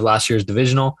rematch of last year's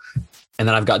divisional. And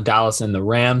then I've got Dallas and the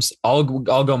Rams. I'll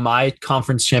go my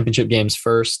conference championship games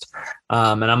first.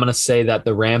 And I'm going to say that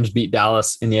the Rams beat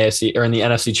Dallas in the AFC or in the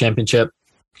NFC Championship.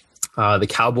 The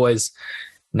Cowboys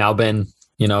now been,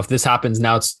 if this happens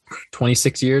now, it's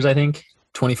 26 years, I think,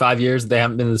 25 years. They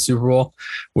haven't been to the Super Bowl,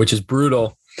 which is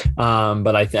brutal.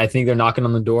 But I think they're knocking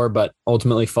on the door, but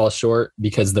ultimately fall short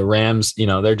because the Rams,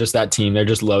 they're just that team. They're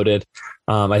just loaded.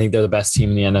 I think they're the best team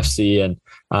in the NFC,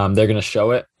 and they're going to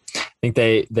show it. I think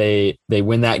they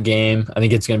win that game. I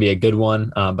think it's going to be a good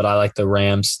one, but I like the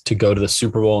Rams to go to the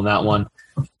Super Bowl in that one.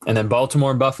 And then Baltimore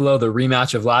and Buffalo, the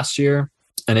rematch of last year,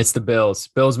 and it's the Bills.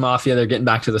 Bills Mafia, they're getting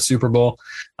back to the Super Bowl.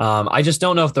 I just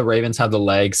don't know if the Ravens have the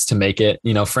legs to make it.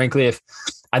 Frankly, if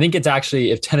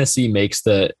Tennessee makes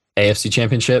the AFC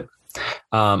Championship,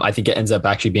 I think it ends up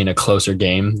actually being a closer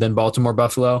game than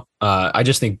Baltimore-Buffalo. I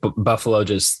just think Buffalo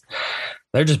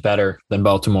they're just better than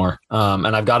Baltimore.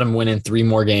 And I've got them winning 3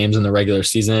 more games in the regular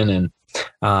season. And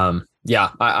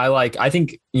I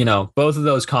think, both of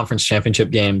those conference championship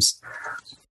games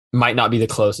might not be the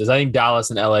closest. I think Dallas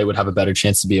and LA would have a better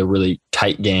chance to be a really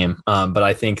tight game. But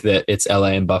I think that it's LA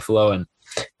and Buffalo, and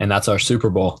that's our Super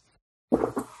Bowl.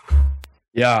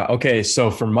 Yeah. Okay. So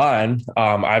for mine,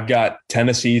 I've got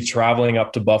Tennessee traveling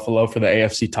up to Buffalo for the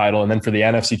AFC title. And then for the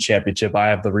NFC Championship, I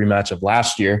have the rematch of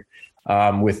last year.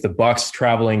 With the Bucs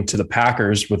traveling to the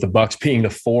Packers, with the Bucs being the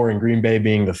 4 and Green Bay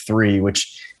being the 3,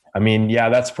 which, I mean,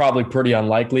 that's probably pretty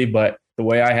unlikely, but the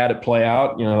way I had it play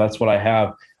out, that's what I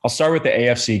have. I'll start with the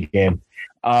AFC game.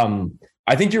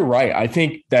 I think you're right. I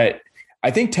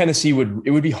think Tennessee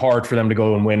it would be hard for them to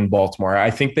go and win Baltimore.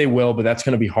 I think they will, but that's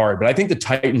going to be hard. But I think the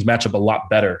Titans match up a lot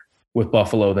better with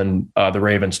Buffalo than the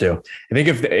Ravens do. I think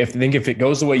if it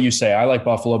goes the way you say, I like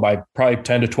Buffalo by probably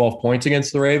 10 to 12 points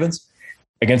against the Ravens.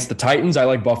 Against the Titans, I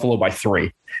like Buffalo by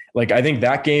 3. Like, I think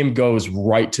that game goes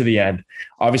right to the end.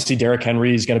 Obviously, Derrick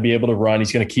Henry is going to be able to run.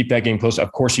 He's going to keep that game close.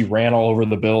 Of course, he ran all over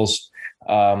the Bills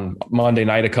Monday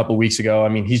night a couple weeks ago. I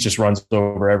mean, he just runs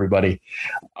over everybody.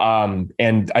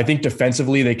 And I think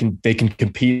defensively, they can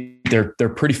compete. They're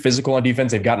pretty physical on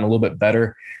defense. They've gotten a little bit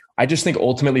better. I just think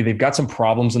ultimately they've got some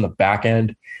problems in the back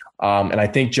end. And I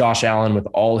think Josh Allen, with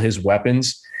all his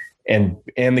weapons, and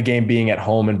the game being at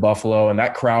home in Buffalo, and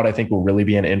that crowd, I think, will really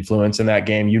be an influence in that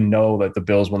game. That the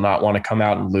Bills will not want to come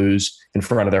out and lose in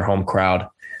front of their home crowd.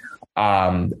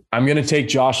 I'm going to take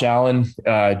Josh Allen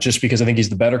just because I think he's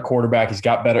the better quarterback. He's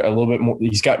got a little bit more.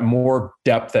 He's got more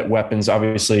depth at weapons.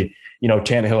 Obviously,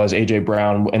 Tannehill has AJ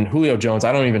Brown and Julio Jones.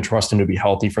 I don't even trust him to be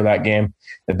healthy for that game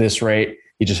at this rate.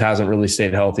 He just hasn't really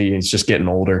stayed healthy. He's just getting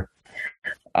older.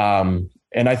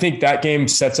 And I think that game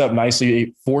sets up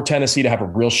nicely for Tennessee to have a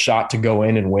real shot to go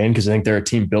in and win, because I think they're a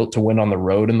team built to win on the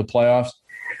road in the playoffs.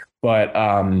 But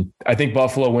I think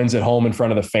Buffalo wins at home in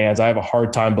front of the fans. I have a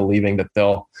hard time believing that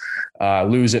they'll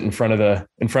lose it in front of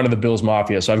the Bills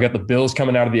Mafia. So I've got the Bills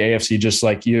coming out of the AFC just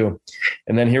like you.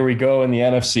 And then here we go in the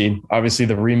NFC, obviously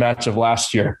the rematch of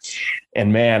last year.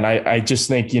 And man, I just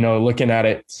think, looking at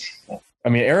it, I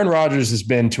mean, Aaron Rodgers has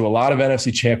been to a lot of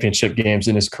NFC championship games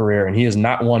in his career, and he has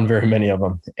not won very many of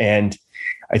them. And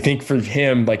I think for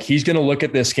him, like, he's going to look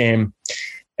at this game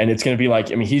and it's going to be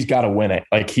like, I mean, he's got to win it.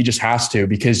 Like, he just has to,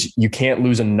 because you can't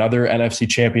lose another NFC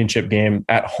championship game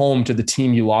at home to the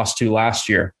team you lost to last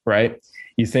year, right?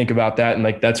 You think about that, and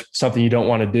like, that's something you don't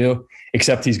want to do,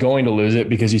 except he's going to lose it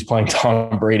because he's playing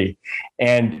Tom Brady.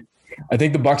 And I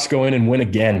think the Bucs go in and win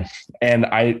again. And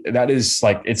that is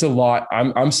like, it's a lot.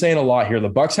 I'm saying a lot here. The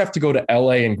Bucs have to go to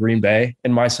LA and Green Bay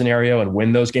in my scenario and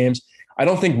win those games. I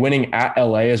don't think winning at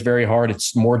LA is very hard.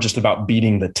 It's more just about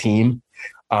beating the team.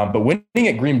 But winning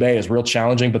at Green Bay is real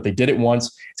challenging, but they did it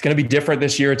once. It's going to be different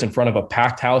this year. It's in front of a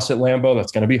packed house at Lambeau.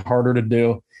 That's going to be harder to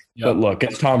do. Yep. But look,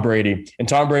 it's Tom Brady, and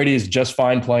Tom Brady is just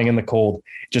fine playing in the cold.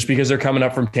 Just because they're coming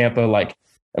up from Tampa, like,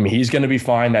 I mean, he's going to be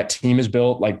fine. That team is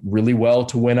built like really well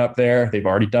to win up there. They've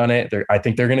already done it. I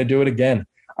think they're going to do it again.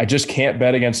 I just can't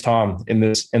bet against Tom in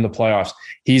the playoffs.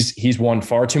 He's won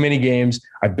far too many games.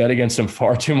 I bet against him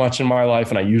far too much in my life,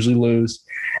 and I usually lose.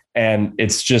 And I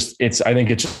think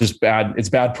it's just bad. It's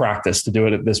bad practice to do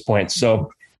it at this point.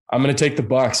 So I'm going to take the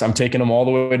Bucs. I'm taking them all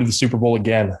the way to the Super Bowl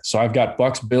again. So I've got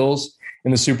Bucs Bills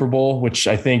in the Super Bowl, which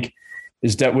I think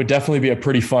would definitely be a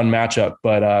pretty fun matchup.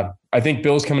 But I think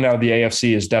Bills coming out of the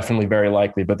AFC is definitely very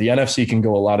likely, but the NFC can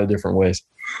go a lot of different ways.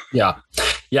 Yeah.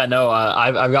 No,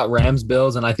 I've got Rams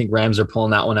Bills, and I think Rams are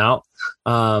pulling that one out.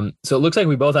 So it looks like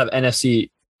we both have NFC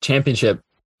championship,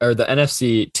 or the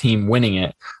NFC team winning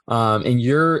it. In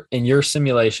your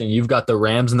simulation, you've got the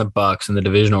Rams and the Bucs in the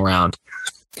divisional round.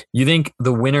 You think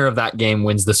the winner of that game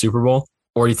wins the Super Bowl?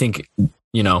 Or do you think,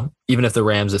 even if the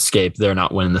Rams escape, they're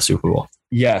not winning the Super Bowl?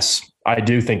 Yes, I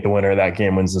do think the winner of that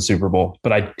game wins the Super Bowl.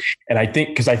 But I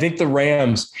think the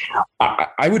Rams,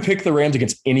 I would pick the Rams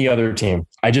against any other team.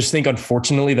 I just think,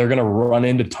 unfortunately, they're going to run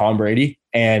into Tom Brady,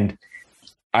 and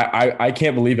I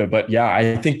can't believe it. But yeah,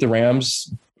 I think the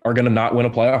Rams are going to not win a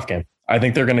playoff game. I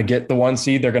think they're going to get the 1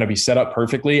 seed. They're going to be set up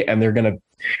perfectly, and they're going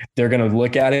to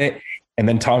look at it. And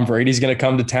then Tom Brady's going to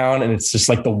come to town, and it's just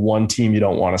like the one team you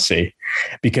don't want to see,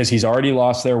 because he's already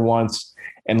lost there once.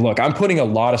 And look, I'm putting a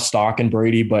lot of stock in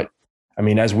Brady, but I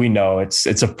mean, as we know, it's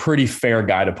a pretty fair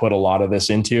guy to put a lot of this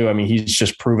into. I mean, he's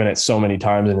just proven it so many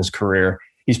times in his career.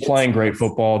 He's playing great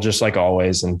football, just like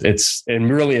always, and it's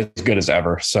really as good as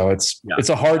ever. So it's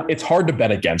hard to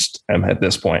bet against him at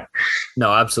this point.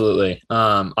 No, absolutely.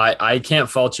 I can't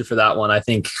fault you for that one. I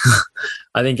think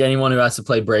anyone who has to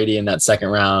play Brady in that second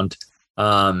round,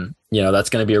 that's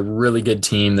going to be a really good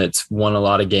team that's won a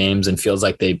lot of games and feels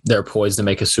like they're poised to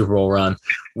make a Super Bowl run,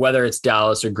 whether it's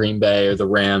Dallas or Green Bay or the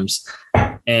Rams.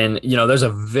 And, there's a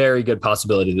very good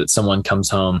possibility that someone comes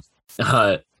home,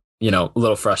 a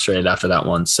little frustrated after that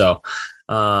one. So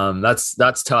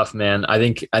that's tough, man. I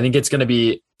think it's going to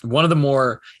be one of the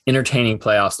more entertaining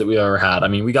playoffs that we've ever had. I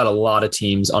mean, we got a lot of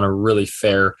teams on a really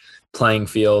fair playing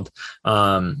field.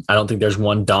 I don't think there's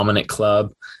one dominant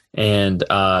club. And,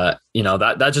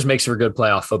 that just makes for good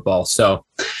playoff football. So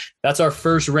that's our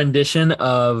first rendition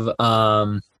of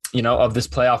this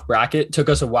playoff bracket. Took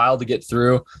us a while to get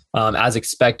through. As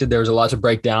expected, there was a lot to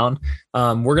break down.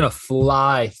 We're going to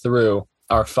fly through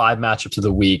our 5 matchups of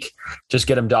the week, just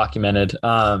get them documented.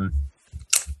 And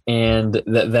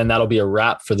then that'll be a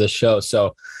wrap for this show.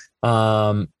 So,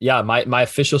 my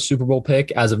official Super Bowl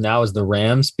pick as of now is the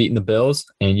Rams beating the Bills,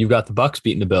 and you've got the Bucs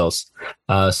beating the Bills.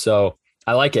 So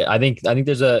I like it. I think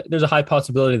there's a high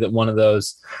possibility that one of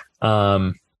those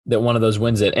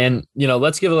wins it. And,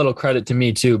 let's give a little credit to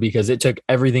me too, because it took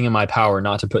everything in my power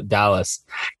not to put Dallas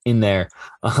in there.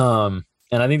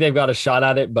 And I think they've got a shot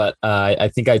at it, but I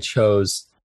think I chose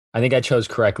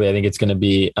correctly. I think it's going to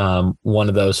be one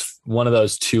of those 2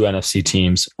 NFC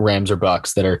teams, Rams or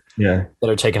Bucs, that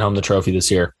are taking home the trophy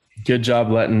this year. Good job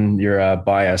letting your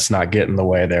bias not get in the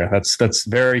way there. That's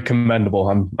very commendable.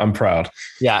 I'm proud.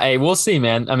 Yeah. Hey, we'll see,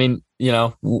 man. I mean,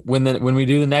 when we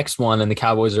do the next one and the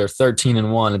Cowboys are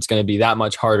 13-1, it's going to be that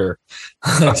much harder.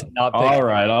 To not pick. All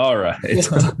right.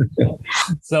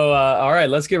 So, all right,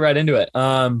 let's get right into it.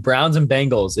 Browns and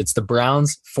Bengals. It's the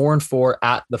Browns 4-4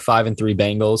 at the 5-3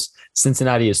 Bengals.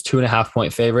 Cincinnati is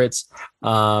 2.5-point favorites.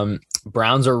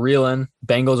 Browns are reeling.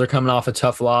 Bengals are coming off a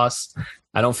tough loss.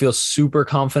 I don't feel super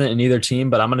confident in either team,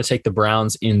 but I'm going to take the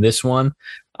Browns in this one.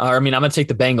 I'm going to take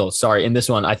the Bengals, in this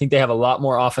one. I think they have a lot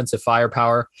more offensive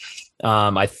firepower.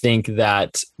 I think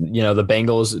that, the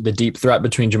Bengals, the deep threat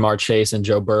between Jamar Chase and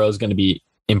Joe Burrow is going to be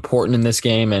important in this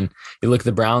game. And you look at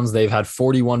the Browns, they've had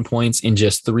 41 points in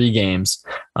just 3 games.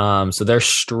 So they're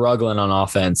struggling on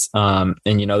offense. And,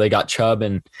 they got Chubb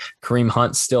and Kareem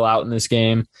Hunt still out in this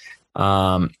game.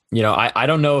 I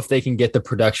don't know if they can get the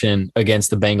production against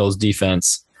the Bengals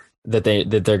defense that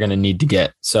they're going to need to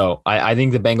get. So I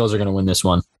think the Bengals are going to win this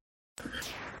one.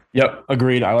 Yep,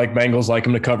 agreed. I like Bengals, like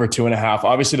them to cover 2.5.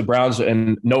 Obviously, the Browns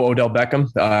and no Odell Beckham.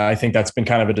 I think that's been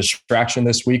kind of a distraction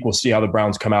this week. We'll see how the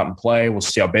Browns come out and play. We'll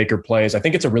see how Baker plays. I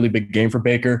think it's a really big game for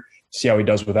Baker. See how he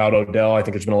does without Odell. I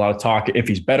think there's been a lot of talk if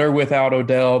he's better without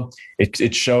Odell.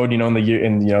 It showed, in the year,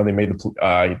 and they made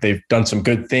they've done some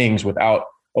good things without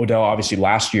Odell. Obviously,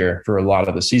 last year for a lot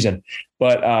of the season,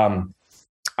 but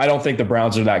I don't think the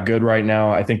Browns are that good right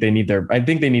now. I think they need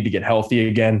to get healthy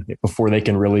again before they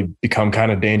can really become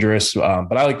kind of dangerous.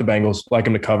 But I like the Bengals, like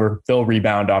them to cover. They'll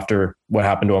rebound after what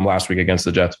happened to them last week against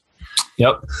the Jets.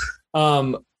 Yep.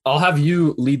 I'll have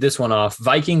you lead this one off.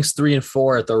 Vikings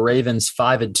 3-4 at the Ravens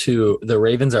 5-2. The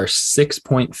Ravens are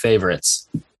 6-point favorites.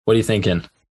 What are you thinking?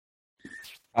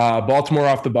 Baltimore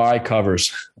off the bye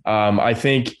covers. I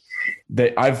think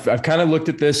that I've kind of looked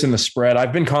at this in the spread.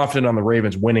 I've been confident on the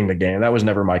Ravens winning the game. That was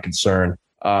never my concern.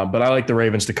 But I like the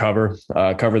Ravens to cover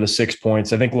the 6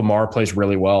 points. I think Lamar plays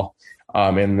really well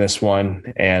in this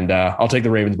one, and I'll take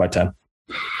the Ravens by 10.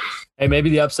 Hey, maybe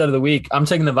the upset of the week. I'm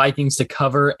taking the Vikings to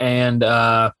cover, and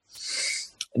I'll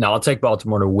take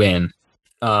Baltimore to win.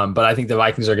 But I think the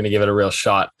Vikings are going to give it a real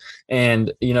shot.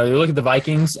 And, you look at the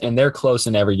Vikings, and they're close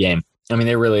in every game. I mean,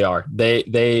 they really are.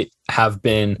 They have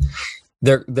been –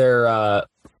 take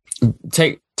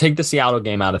the Seattle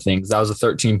game out of things. That was a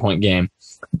 13-point game.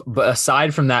 But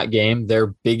aside from that game, their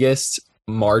biggest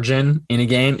margin in a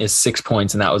game is 6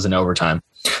 points, and that was in overtime.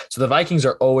 So the Vikings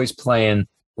are always playing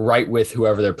right with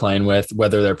whoever they're playing with,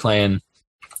 whether they're playing,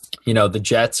 the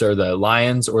Jets or the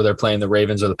Lions, or they're playing the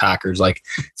Ravens or the Packers. Like,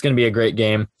 it's going to be a great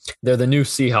game. They're the new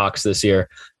Seahawks this year.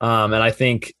 And I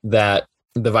think that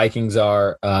the Vikings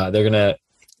are they're going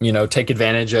to, take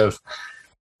advantage of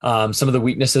some of the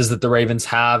weaknesses that the Ravens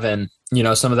have, and,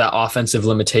 some of that offensive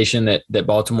limitation that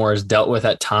Baltimore has dealt with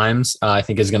at times, I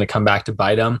think is going to come back to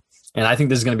bite them. And I think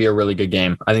this is going to be a really good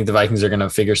game. I think the Vikings are going to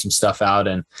figure some stuff out.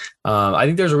 And I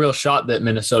think there's a real shot that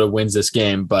Minnesota wins this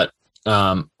game, but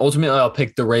ultimately I'll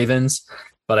pick the Ravens,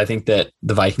 but I think that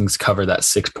the Vikings cover that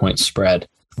 6-point spread.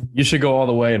 You should go all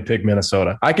the way and pick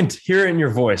Minnesota. I can hear it in your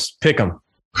voice. Pick them.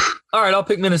 All right, I'll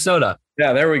pick Minnesota.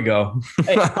 Yeah, there we go.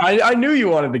 Hey, I knew you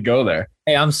wanted to go there.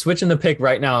 Hey, I'm switching the pick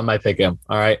right now on my pick 'em.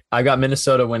 All right, I got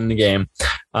Minnesota winning the game.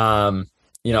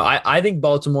 I think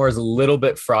Baltimore is a little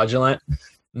bit fraudulent.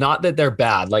 Not that they're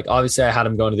bad. Like, obviously, I had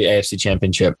them going to the AFC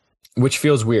Championship, which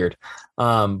feels weird.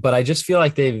 But I just feel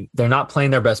like they're not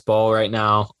playing their best ball right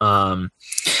now.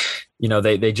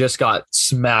 They just got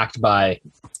smacked by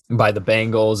the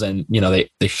Bengals, and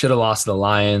they should have lost to the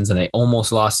Lions, and they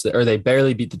almost lost, or they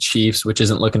barely beat the Chiefs, which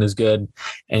isn't looking as good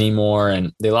anymore,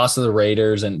 and they lost to the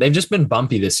Raiders, and they've just been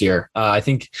bumpy this year. I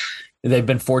think they've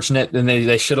been fortunate, and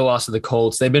they should have lost to the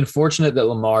Colts. They've been fortunate that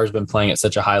Lamar has been playing at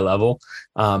such a high level,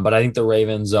 but I think the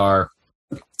Ravens are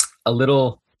a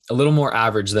little more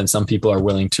average than some people are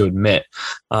willing to admit.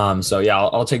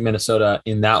 I'll take Minnesota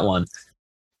in that one.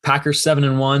 Packers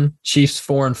 7-1, Chiefs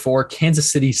 4-4,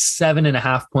 Kansas City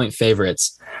 7.5-point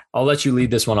favorites. I'll let you lead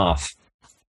this one off.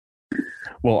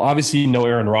 Well, obviously, no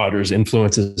Aaron Rodgers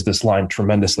influences this line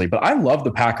tremendously, but I love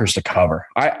the Packers to cover.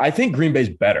 I think Green Bay's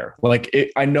better.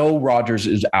 I know Rodgers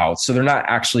is out, so they're not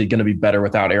actually going to be better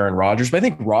without Aaron Rodgers, but I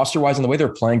think roster-wise and the way they're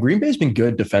playing, Green Bay's been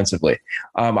good defensively.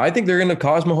 I think they're going to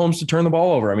cause Mahomes to turn the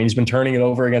ball over. I mean, he's been turning it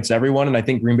over against everyone, and I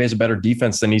think Green Bay's a better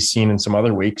defense than he's seen in some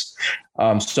other weeks.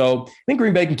 So I think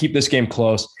Green Bay can keep this game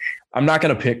close. I'm not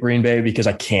going to pick Green Bay because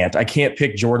I can't. I can't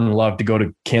pick Jordan Love to go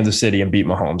to Kansas City and beat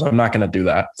Mahomes. I'm not going to do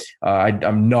that.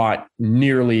 I'm not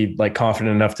nearly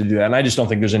confident enough to do that, and I just don't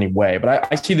think there's any way.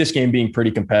 But I see this game being pretty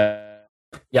competitive.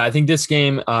 Yeah, I think this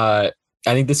game.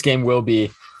 Will be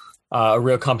a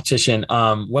real competition.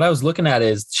 What I was looking at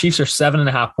is Chiefs are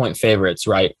 7.5-point favorites,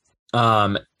 right?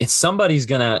 Somebody's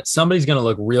gonna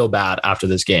look real bad after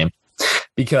this game,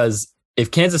 because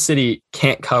if Kansas City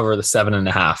can't cover the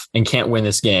 7.5 and can't win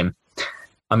this game,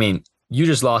 I mean, you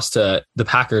just lost to the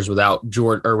Packers without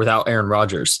Aaron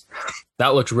Rodgers.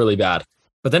 That looks really bad.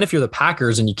 But then if you're the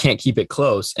Packers and you can't keep it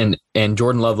close, and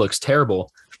Jordan Love looks terrible,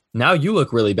 now you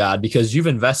look really bad because you've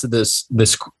invested this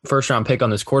first round pick on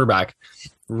this quarterback,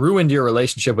 ruined your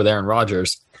relationship with Aaron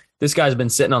Rodgers. This guy's been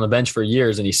sitting on the bench for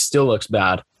years and he still looks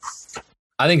bad.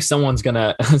 I think someone's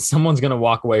gonna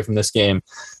walk away from this game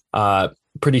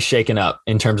pretty shaken up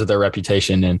in terms of their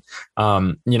reputation. And,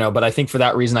 but I think for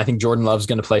that reason, I think Jordan Love's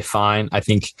going to play fine. I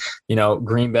think,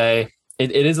 Green Bay,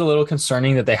 it is a little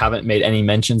concerning that they haven't made any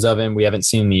mentions of him. We haven't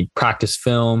seen the practice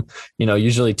film.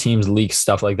 Usually teams leak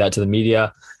stuff like that to the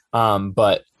media.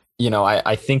 But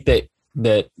I think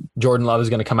that Jordan Love is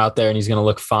going to come out there and he's going to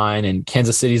look fine. And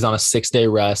Kansas City's on a 6-day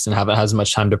rest and haven't had as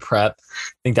much time to prep.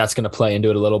 I think that's going to play into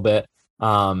it a little bit.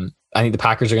 I think the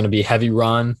Packers are going to be heavy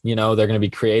run. They're going to be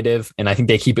creative, and I think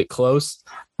they keep it close.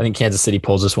 I think Kansas City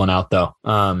pulls this one out, though.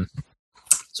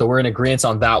 So we're in agreement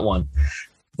on that one.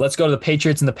 Let's go to the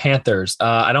Patriots and the Panthers.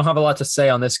 I don't have a lot to say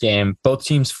on this game. Both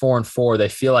teams 4-4. They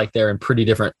feel like they're in pretty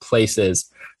different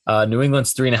places. New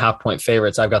England's 3.5-point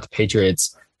favorites. I've got the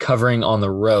Patriots covering on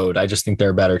the road. I just think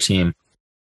they're a better team.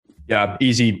 Yeah,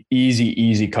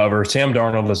 easy cover. Sam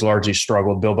Darnold has largely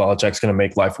struggled. Bill Belichick's going to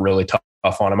make life really tough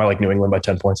on him. I like New England by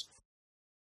 10 points.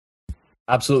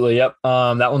 Absolutely. Yep.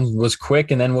 That one was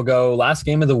quick. And then we'll go last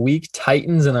game of the week,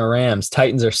 Titans and the Rams.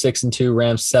 Titans are 6-2,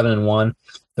 Rams 7-1.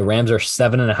 The Rams are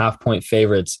 7.5-point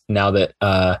favorites now that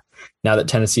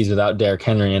Tennessee's without Derrick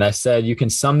Henry. And I said, you can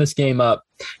sum this game up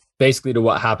basically to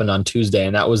what happened on Tuesday.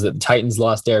 And that was that the Titans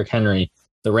lost Derrick Henry.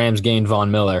 The Rams gained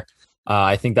Von Miller.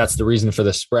 I think that's the reason for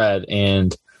the spread.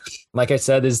 And like I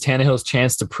said, this is Tannehill's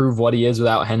chance to prove what he is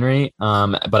without Henry.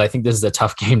 But I think this is a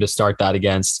tough game to start that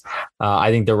against. I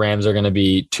think the Rams are going to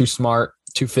be too smart,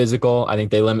 too physical. I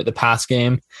think they limit the pass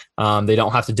game. They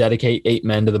don't have to dedicate 8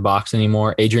 men to the box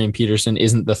anymore. Adrian Peterson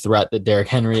isn't the threat that Derrick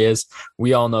Henry is.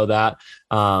 We all know that.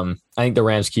 I think the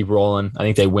Rams keep rolling. I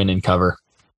think they win and cover.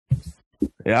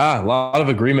 Yeah, a lot of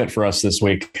agreement for us this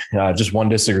week. Just one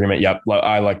disagreement. Yep,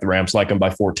 I like the Rams, like them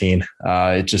by 14.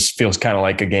 It just feels kind of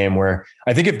like a game where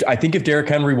I think if Derrick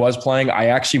Henry was playing, I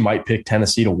actually might pick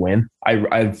Tennessee to win.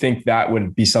 I think that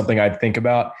would be something I'd think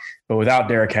about. But without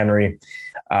Derrick Henry,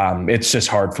 it's just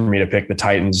hard for me to pick the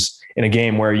Titans in a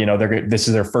game where this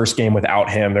is their first game without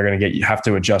him. They're going to have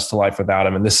to adjust to life without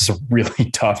him, and this is a really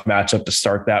tough matchup to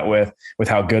start that with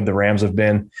how good the Rams have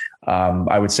been.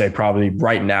 I would say probably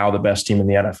right now the best team in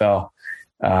the NFL.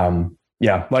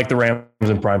 Like the Rams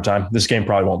in prime time. This game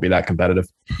probably won't be that competitive.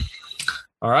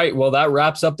 All right. Well, that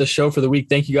wraps up the show for the week.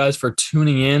 Thank you guys for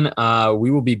tuning in.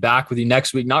 We will be back with you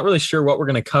next week. Not really sure what we're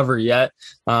going to cover yet,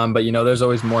 but there's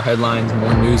always more headlines,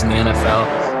 more news in the NFL,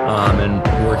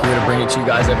 and we're here to bring it to you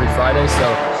guys every Friday.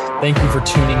 So thank you for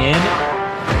tuning in.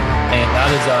 And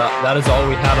that is all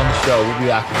we had on the show. We'll be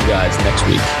back with you guys next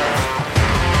week.